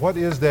way, what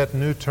is that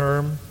new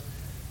term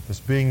that's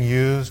being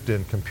used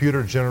in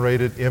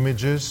computer-generated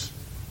images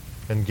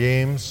and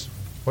games?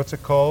 What's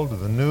it called?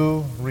 The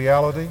new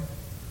reality?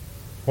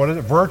 What is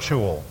it?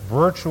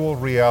 Virtual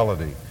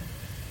reality.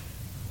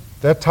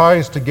 That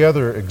ties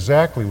together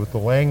exactly with the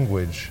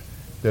language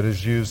that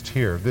is used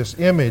here. This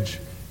image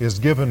is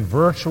given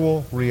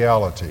virtual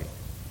reality.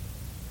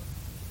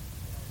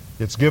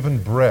 It's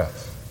given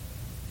breath.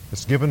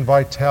 It's given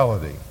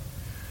vitality,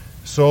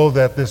 so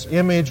that this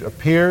image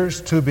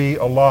appears to be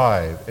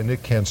alive and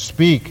it can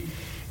speak.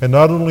 And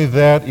not only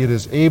that, it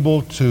is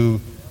able to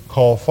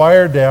call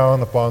fire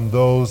down upon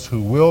those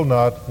who will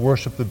not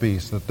worship the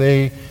beast, that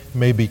they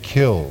may be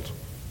killed.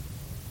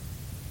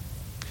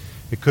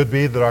 It could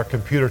be that our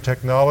computer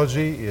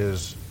technology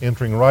is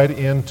entering right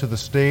into the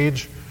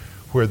stage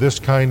where this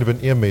kind of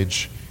an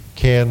image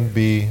can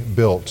be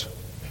built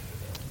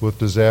with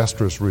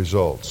disastrous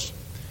results.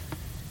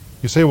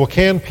 You say, well,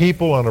 can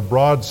people on a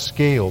broad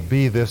scale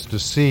be this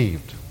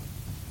deceived?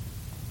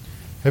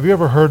 Have you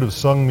ever heard of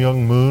Sun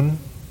Myung Moon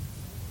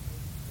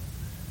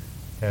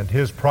and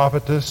his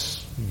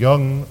prophetess,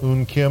 Young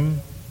Eun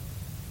Kim?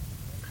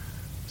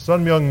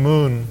 Sun Myung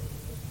Moon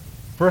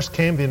first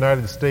came to the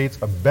United States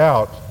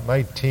about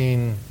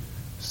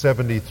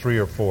 1973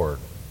 or 4. Does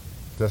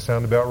that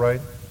sound about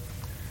right?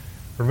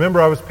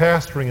 Remember, I was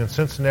pastoring in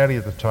Cincinnati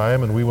at the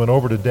time, and we went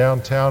over to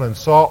downtown and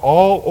saw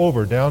all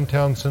over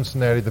downtown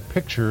Cincinnati the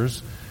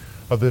pictures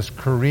of this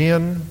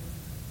Korean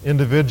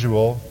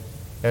individual,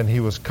 and he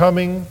was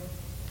coming.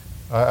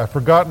 I've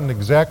forgotten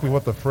exactly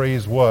what the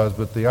phrase was,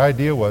 but the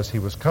idea was he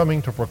was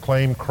coming to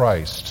proclaim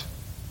Christ.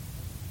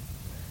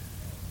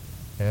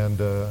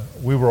 And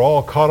we were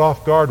all caught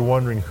off guard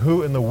wondering,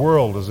 who in the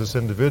world is this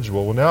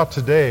individual? Well, now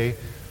today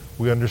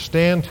we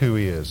understand who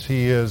he is.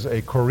 He is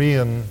a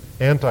Korean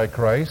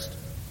Antichrist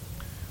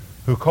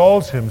who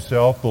calls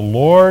himself the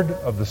Lord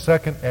of the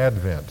second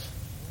advent.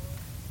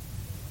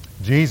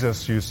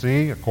 Jesus, you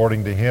see,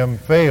 according to him,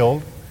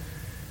 failed,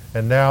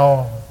 and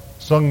now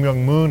Sun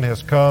Myung Moon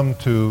has come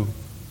to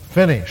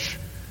finish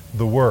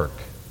the work.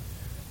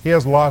 He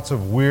has lots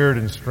of weird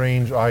and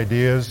strange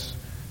ideas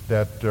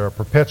that are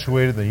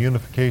perpetuated in the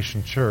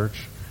Unification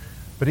Church,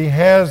 but he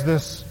has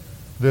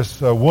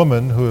this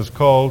woman who is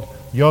called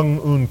Young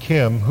Eun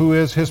Kim, who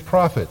is his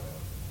prophet.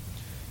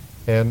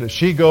 And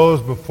she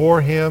goes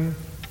before him,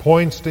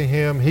 points to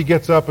him, he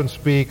gets up and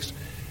speaks,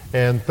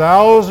 and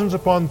thousands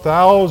upon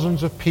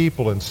thousands of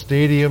people in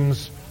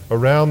stadiums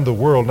around the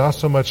world, not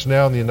so much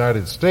now in the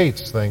United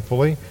States,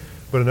 thankfully,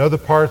 but in other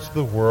parts of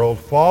the world,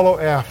 follow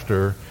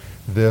after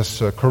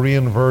this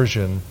Korean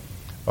version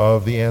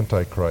of the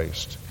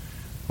Antichrist.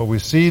 But we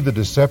see the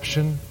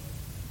deception,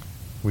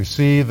 we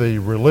see the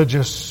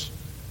religious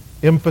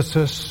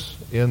emphasis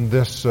in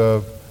this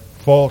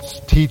false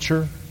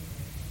teacher,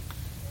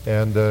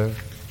 and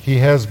he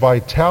has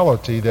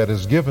vitality that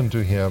is given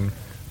to him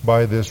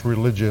by this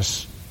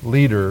religious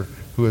leader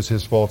who is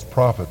his false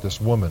prophet, this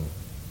woman.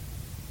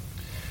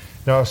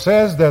 Now it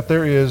says that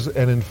there is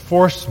an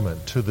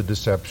enforcement to the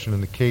deception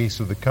in the case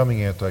of the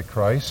coming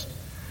Antichrist.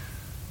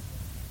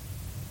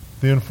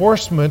 The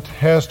enforcement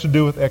has to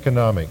do with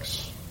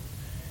economics.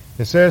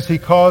 It says he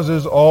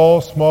causes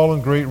all, small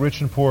and great,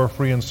 rich and poor,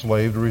 free and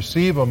slave, to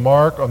receive a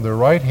mark on their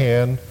right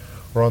hand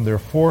or on their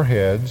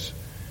foreheads,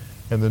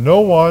 and that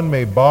no one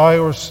may buy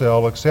or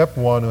sell except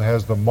one who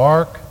has the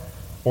mark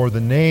or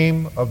the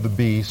name of the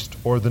beast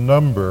or the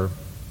number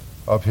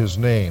of his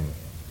name.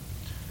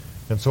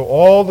 And so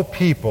all the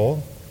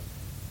people,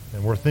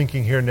 and we're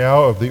thinking here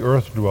now of the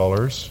earth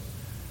dwellers,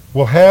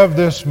 will have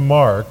this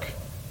mark,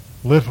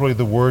 literally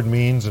the word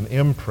means an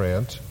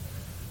imprint,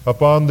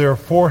 upon their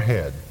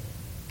forehead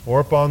or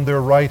upon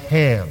their right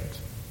hand.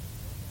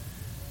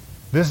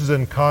 This is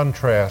in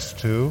contrast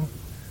to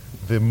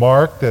the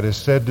mark that is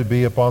said to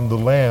be upon the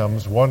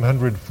lambs,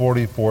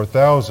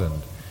 144,000,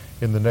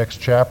 in the next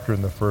chapter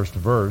in the first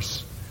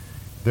verse.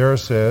 There it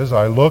says,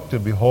 I looked,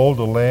 and behold,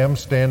 a lamb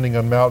standing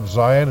on Mount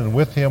Zion, and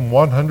with him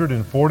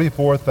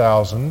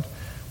 144,000.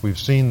 We've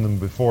seen them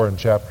before in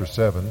chapter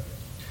 7.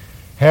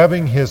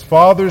 Having his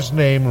father's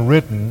name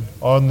written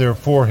on their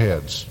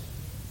foreheads.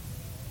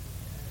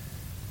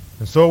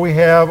 And so we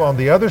have on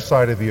the other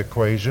side of the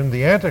equation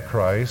the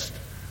Antichrist,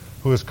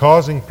 who is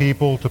causing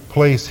people to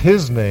place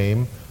his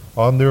name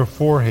on their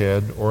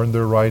forehead or in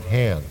their right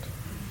hand.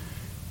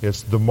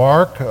 It's the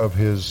mark of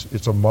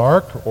it's a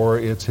mark, or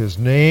it's his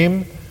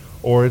name,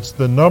 or it's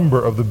the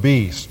number of the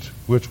beast,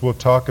 which we'll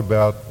talk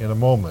about in a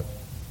moment.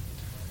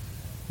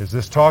 Is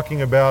this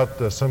talking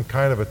about some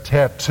kind of a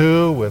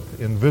tattoo with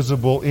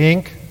invisible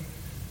ink?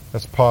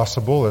 That's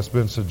possible. That's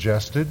been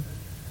suggested.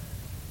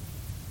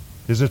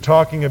 Is it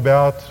talking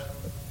about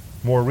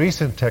more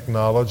recent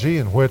technology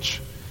in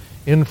which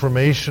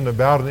information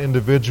about an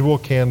individual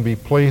can be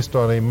placed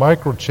on a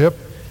microchip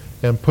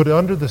and put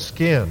under the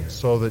skin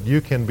so that you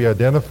can be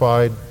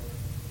identified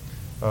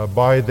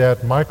by that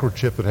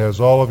microchip that has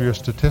all of your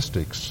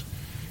statistics?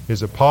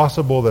 Is it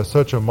possible that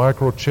such a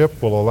microchip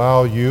will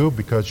allow you,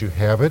 because you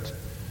have it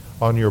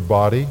on your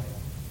body,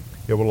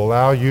 it will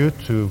allow you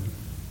to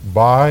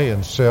buy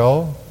and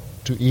sell,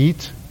 to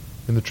eat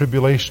in the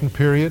tribulation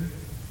period?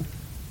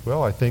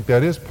 Well, I think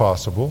that is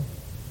possible.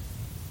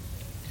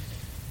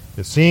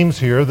 It seems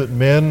here that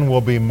men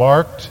will be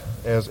marked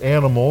as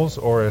animals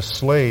or as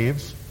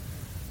slaves,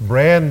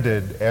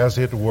 branded, as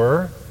it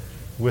were,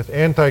 with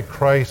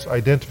Antichrist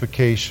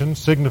identification,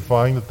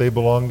 signifying that they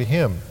belong to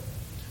him,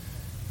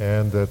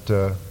 and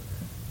that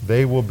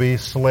they will be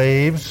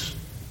slaves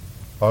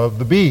of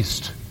the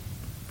beast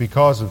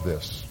because of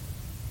this.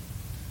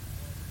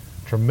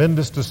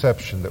 Tremendous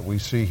deception that we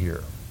see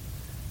here.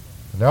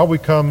 Now we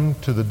come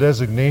to the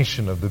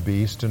designation of the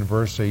beast in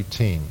verse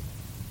 18.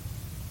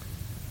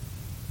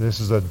 This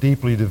is a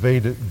deeply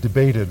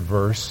debated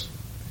verse.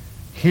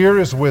 Here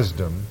is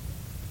wisdom.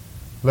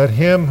 Let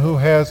him who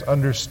has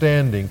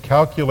understanding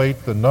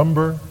calculate the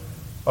number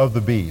of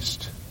the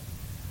beast.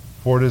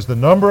 For it is the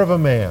number of a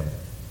man.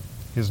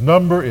 His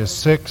number is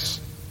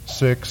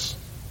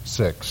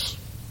 666.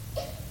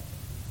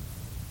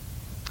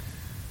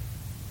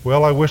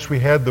 Well, I wish we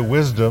had the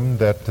wisdom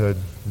that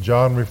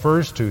John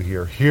refers to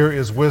here. Here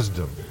is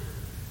wisdom.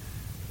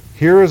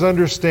 Here is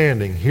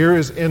understanding. Here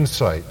is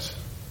insight.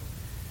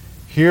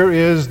 Here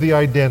is the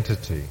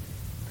identity.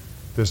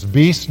 This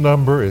beast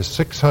number is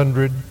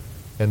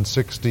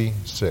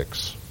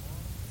 666.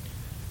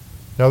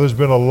 Now, there's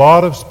been a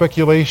lot of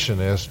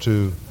speculation as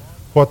to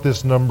what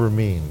this number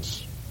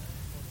means.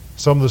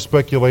 Some of the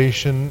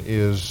speculation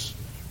is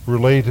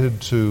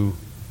related to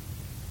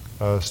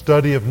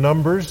study of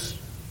numbers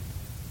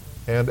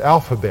and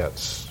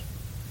alphabets.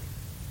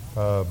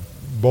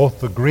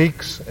 Both the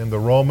Greeks and the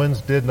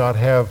Romans did not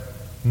have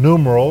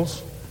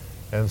numerals,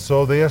 and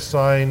so they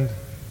assigned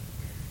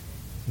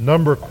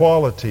number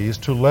qualities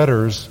to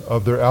letters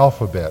of their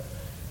alphabet.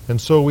 And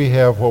so we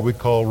have what we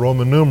call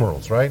Roman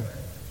numerals, right?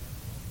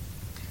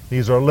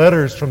 These are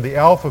letters from the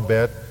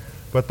alphabet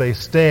but they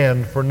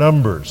stand for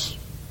numbers.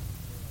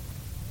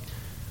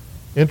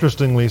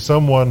 Interestingly,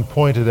 someone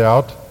pointed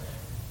out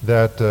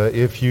that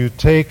if you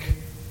take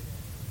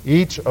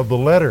each of the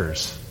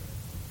letters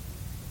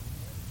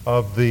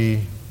of the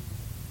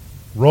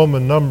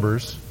Roman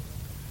numbers,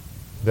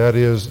 that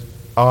is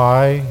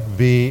I,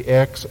 V,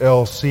 X,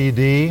 L, C,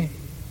 D,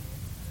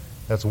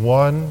 that's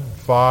 1,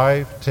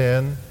 5,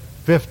 10,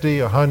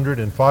 50, 100,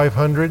 and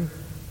 500,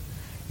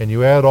 and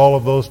you add all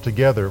of those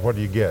together, what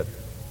do you get?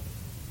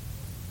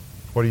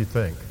 What do you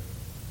think?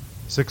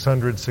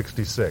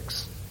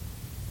 666.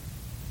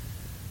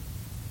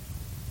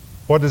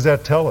 What does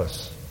that tell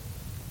us?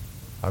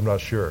 I'm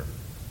not sure.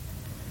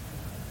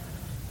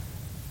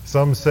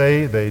 Some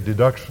say they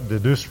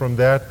deduce from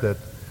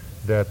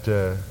that's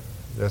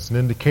an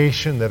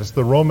indication that it's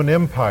the Roman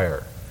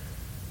Empire.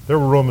 There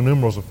were Roman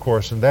numerals, of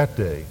course, in that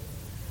day.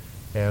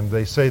 And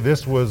they say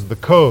this was the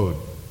code,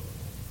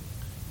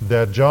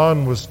 that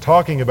John was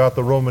talking about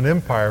the Roman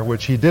Empire,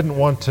 which he didn't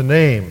want to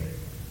name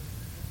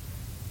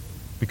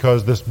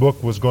because this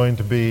book was going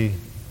to be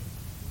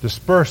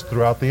dispersed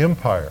throughout the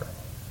empire.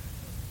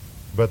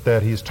 But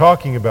that he's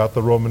talking about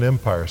the Roman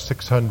Empire,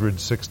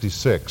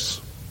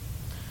 666.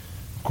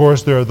 Of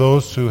course, there are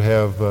those who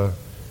have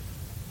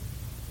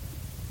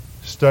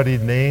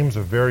studied names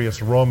of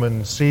various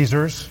Roman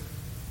Caesars,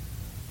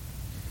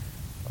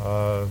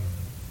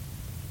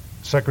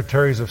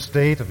 secretaries of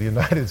state of the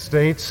United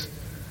States,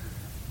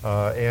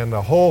 and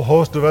a whole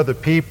host of other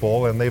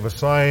people, and they've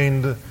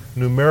assigned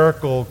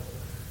numerical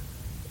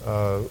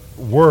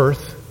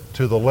worth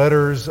to the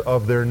letters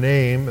of their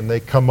name, and they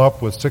come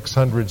up with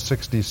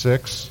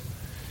 666.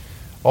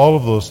 All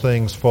of those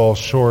things fall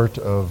short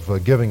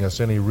of giving us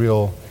any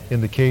real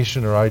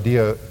indication or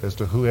idea as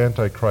to who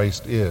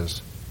Antichrist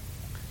is.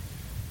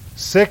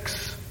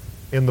 6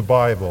 in the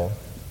Bible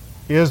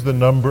is the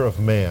number of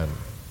man.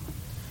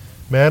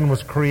 Man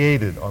was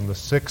created on the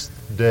 6th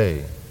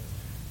day.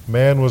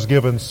 Man was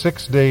given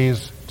 6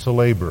 days to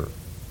labor.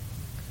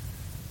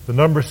 The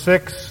number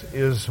 6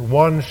 is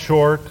one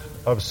short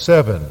of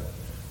 7,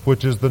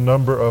 which is the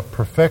number of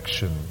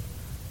perfection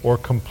or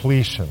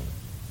completion.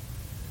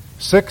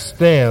 6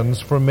 stands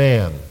for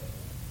man.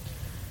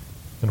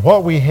 And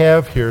what we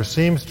have here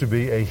seems to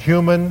be a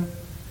human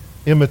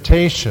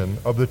imitation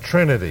of the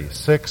Trinity,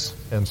 6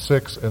 and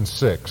 6 and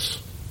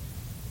 6.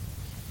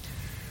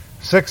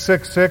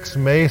 666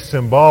 may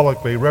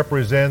symbolically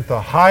represent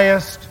the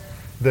highest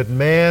that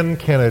man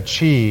can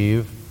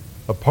achieve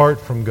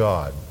apart from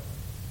God.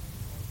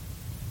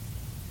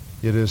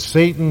 It is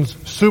Satan's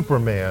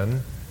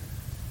Superman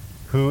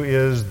who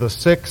is the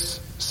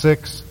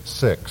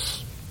 666.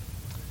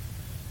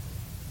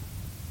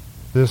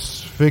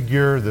 This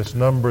figure, this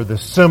number,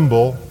 this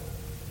symbol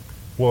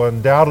will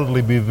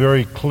undoubtedly be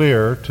very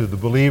clear to the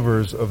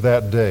believers of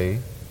that day.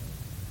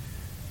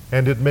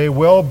 And it may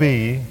well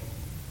be,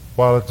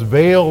 while it's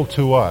veiled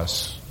to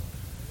us,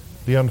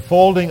 the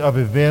unfolding of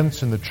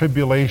events in the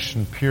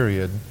tribulation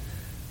period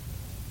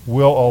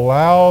will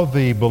allow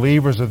the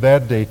believers of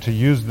that day to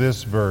use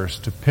this verse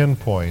to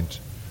pinpoint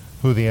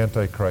who the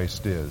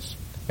Antichrist is.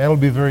 And it'll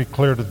be very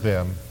clear to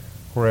them,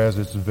 whereas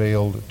it's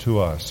veiled to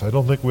us. I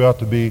don't think we ought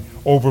to be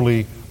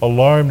overly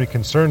alarmed and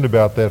concerned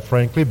about that,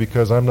 frankly,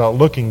 because I'm not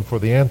looking for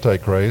the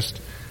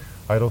Antichrist.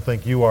 I don't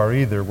think you are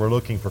either. We're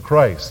looking for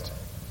Christ.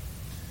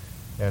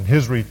 And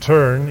his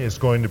return is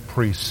going to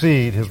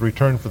precede, his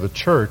return for the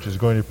church is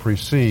going to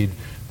precede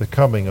the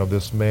coming of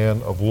this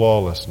man of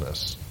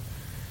lawlessness.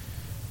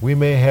 We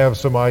may have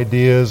some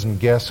ideas and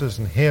guesses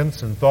and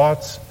hints and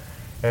thoughts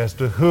as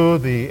to who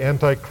the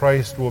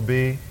Antichrist will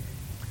be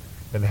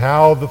and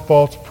how the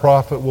false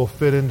prophet will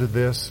fit into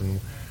this. And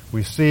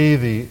we see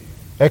the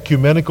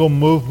ecumenical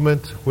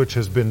movement, which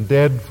has been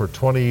dead for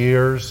 20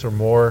 years or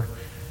more,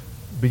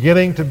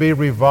 beginning to be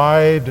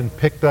revived and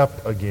picked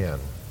up again.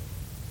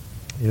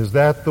 Is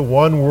that the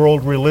one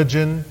world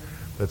religion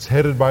that's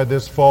headed by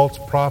this false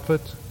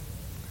prophet?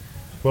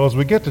 Well, as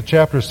we get to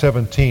chapter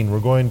 17, we're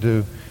going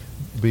to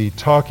be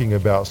talking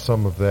about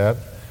some of that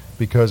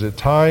because it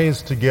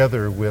ties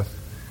together with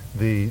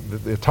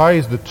it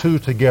ties the two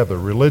together,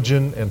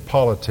 religion and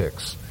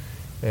politics.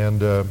 And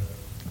there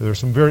are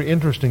some very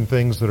interesting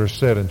things that are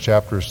said in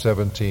chapters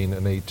 17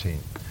 and 18.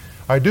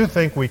 I do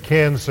think we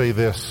can say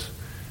this,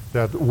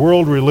 that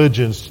world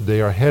religions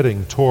today are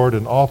heading toward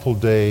an awful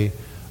day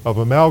of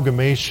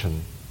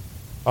amalgamation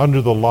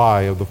under the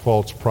lie of the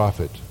false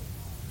prophet.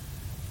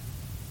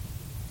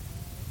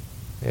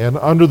 And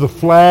under the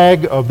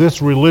flag of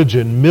this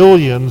religion,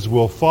 millions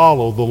will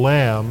follow the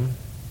Lamb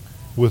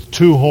with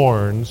 2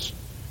 horns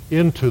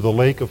into the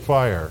lake of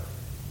fire,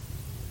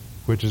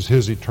 which is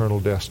his eternal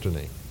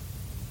destiny.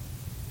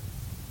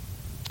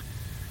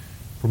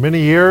 For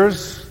many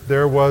years,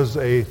 there was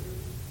a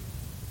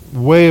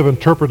way of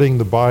interpreting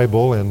the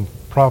Bible and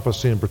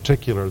prophecy in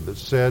particular that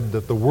said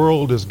that the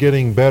world is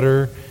getting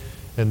better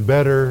and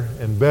better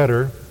and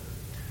better.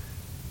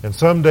 And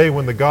someday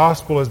when the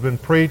gospel has been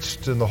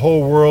preached and the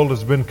whole world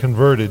has been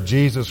converted,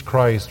 Jesus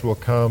Christ will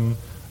come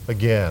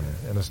again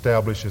and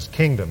establish his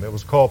kingdom. It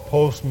was called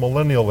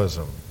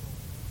postmillennialism.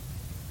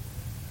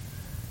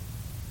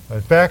 In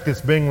fact,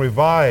 it's being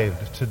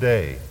revived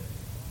today.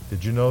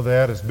 Did you know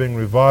that? It's being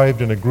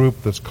revived in a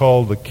group that's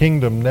called the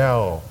Kingdom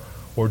Now,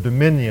 or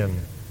Dominion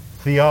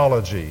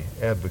Theology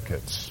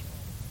Advocates.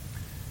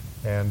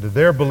 And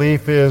their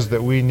belief is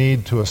that we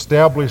need to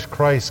establish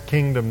Christ's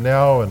kingdom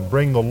now and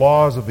bring the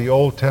laws of the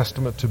Old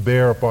Testament to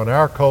bear upon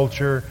our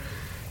culture.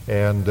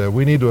 And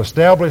we need to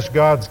establish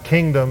God's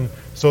kingdom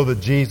so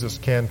that Jesus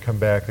can come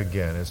back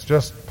again. It's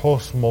just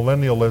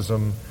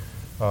post-millennialism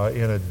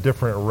in a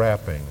different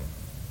wrapping.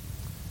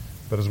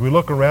 But as we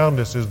look around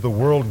us, is the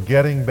world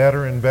getting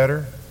better and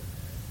better?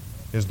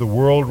 Is the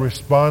world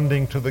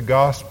responding to the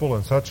gospel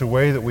in such a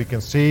way that we can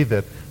see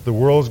that the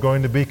world's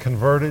going to be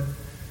converted?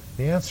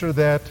 The answer to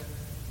that,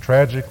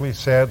 tragically,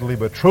 sadly,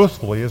 but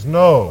truthfully, is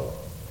no,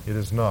 it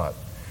is not.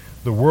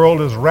 The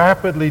world is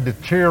rapidly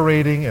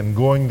deteriorating and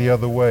going the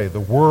other way. The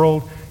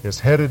world is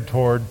headed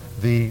toward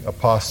the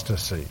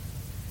apostasy.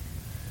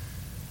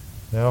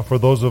 Now, for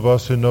those of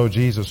us who know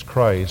Jesus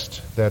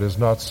Christ, that is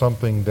not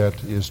something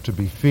that is to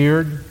be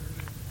feared.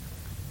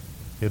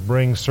 It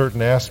brings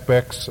certain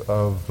aspects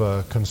of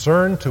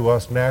concern to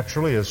us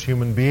naturally as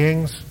human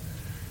beings,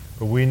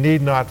 but we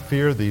need not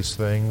fear these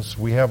things.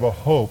 We have a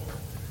hope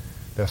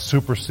that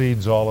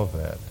supersedes all of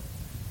that.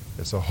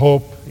 It's a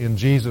hope in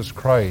Jesus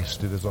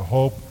Christ. It is a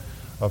hope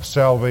of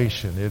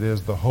salvation. It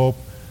is the hope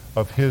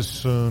of His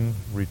soon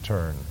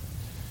return.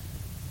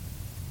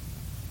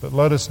 But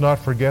let us not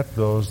forget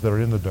those that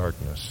are in the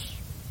darkness.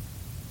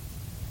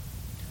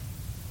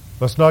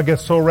 Let's not get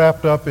so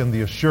wrapped up in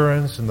the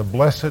assurance and the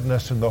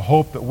blessedness and the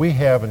hope that we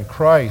have in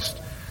Christ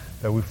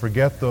that we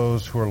forget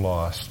those who are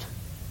lost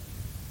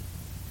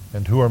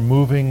and who are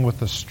moving with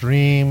the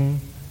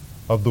stream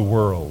of the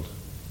world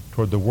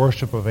toward the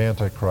worship of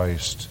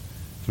Antichrist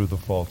through the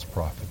false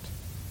prophet.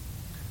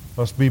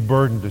 Let's be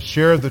burdened to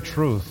share the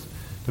truth,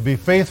 to be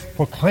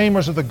faithful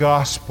proclaimers of the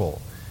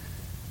gospel.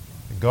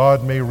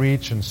 God may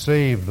reach and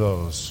save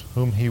those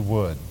whom He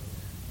would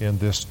in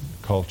this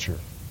culture.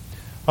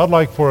 I'd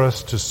like for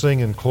us to sing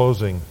in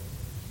closing.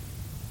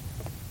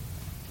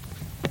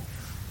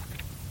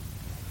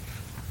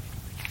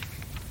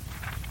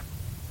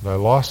 I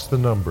lost the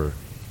number.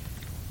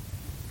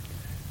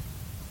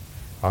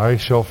 I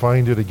shall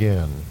find it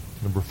again.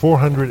 Number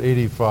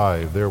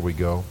 485. There we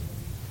go.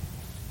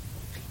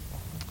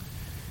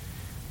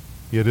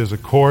 It is a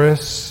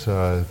chorus.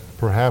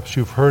 Perhaps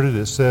you've heard it.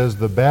 It says,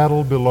 "The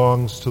battle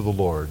belongs to the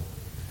Lord."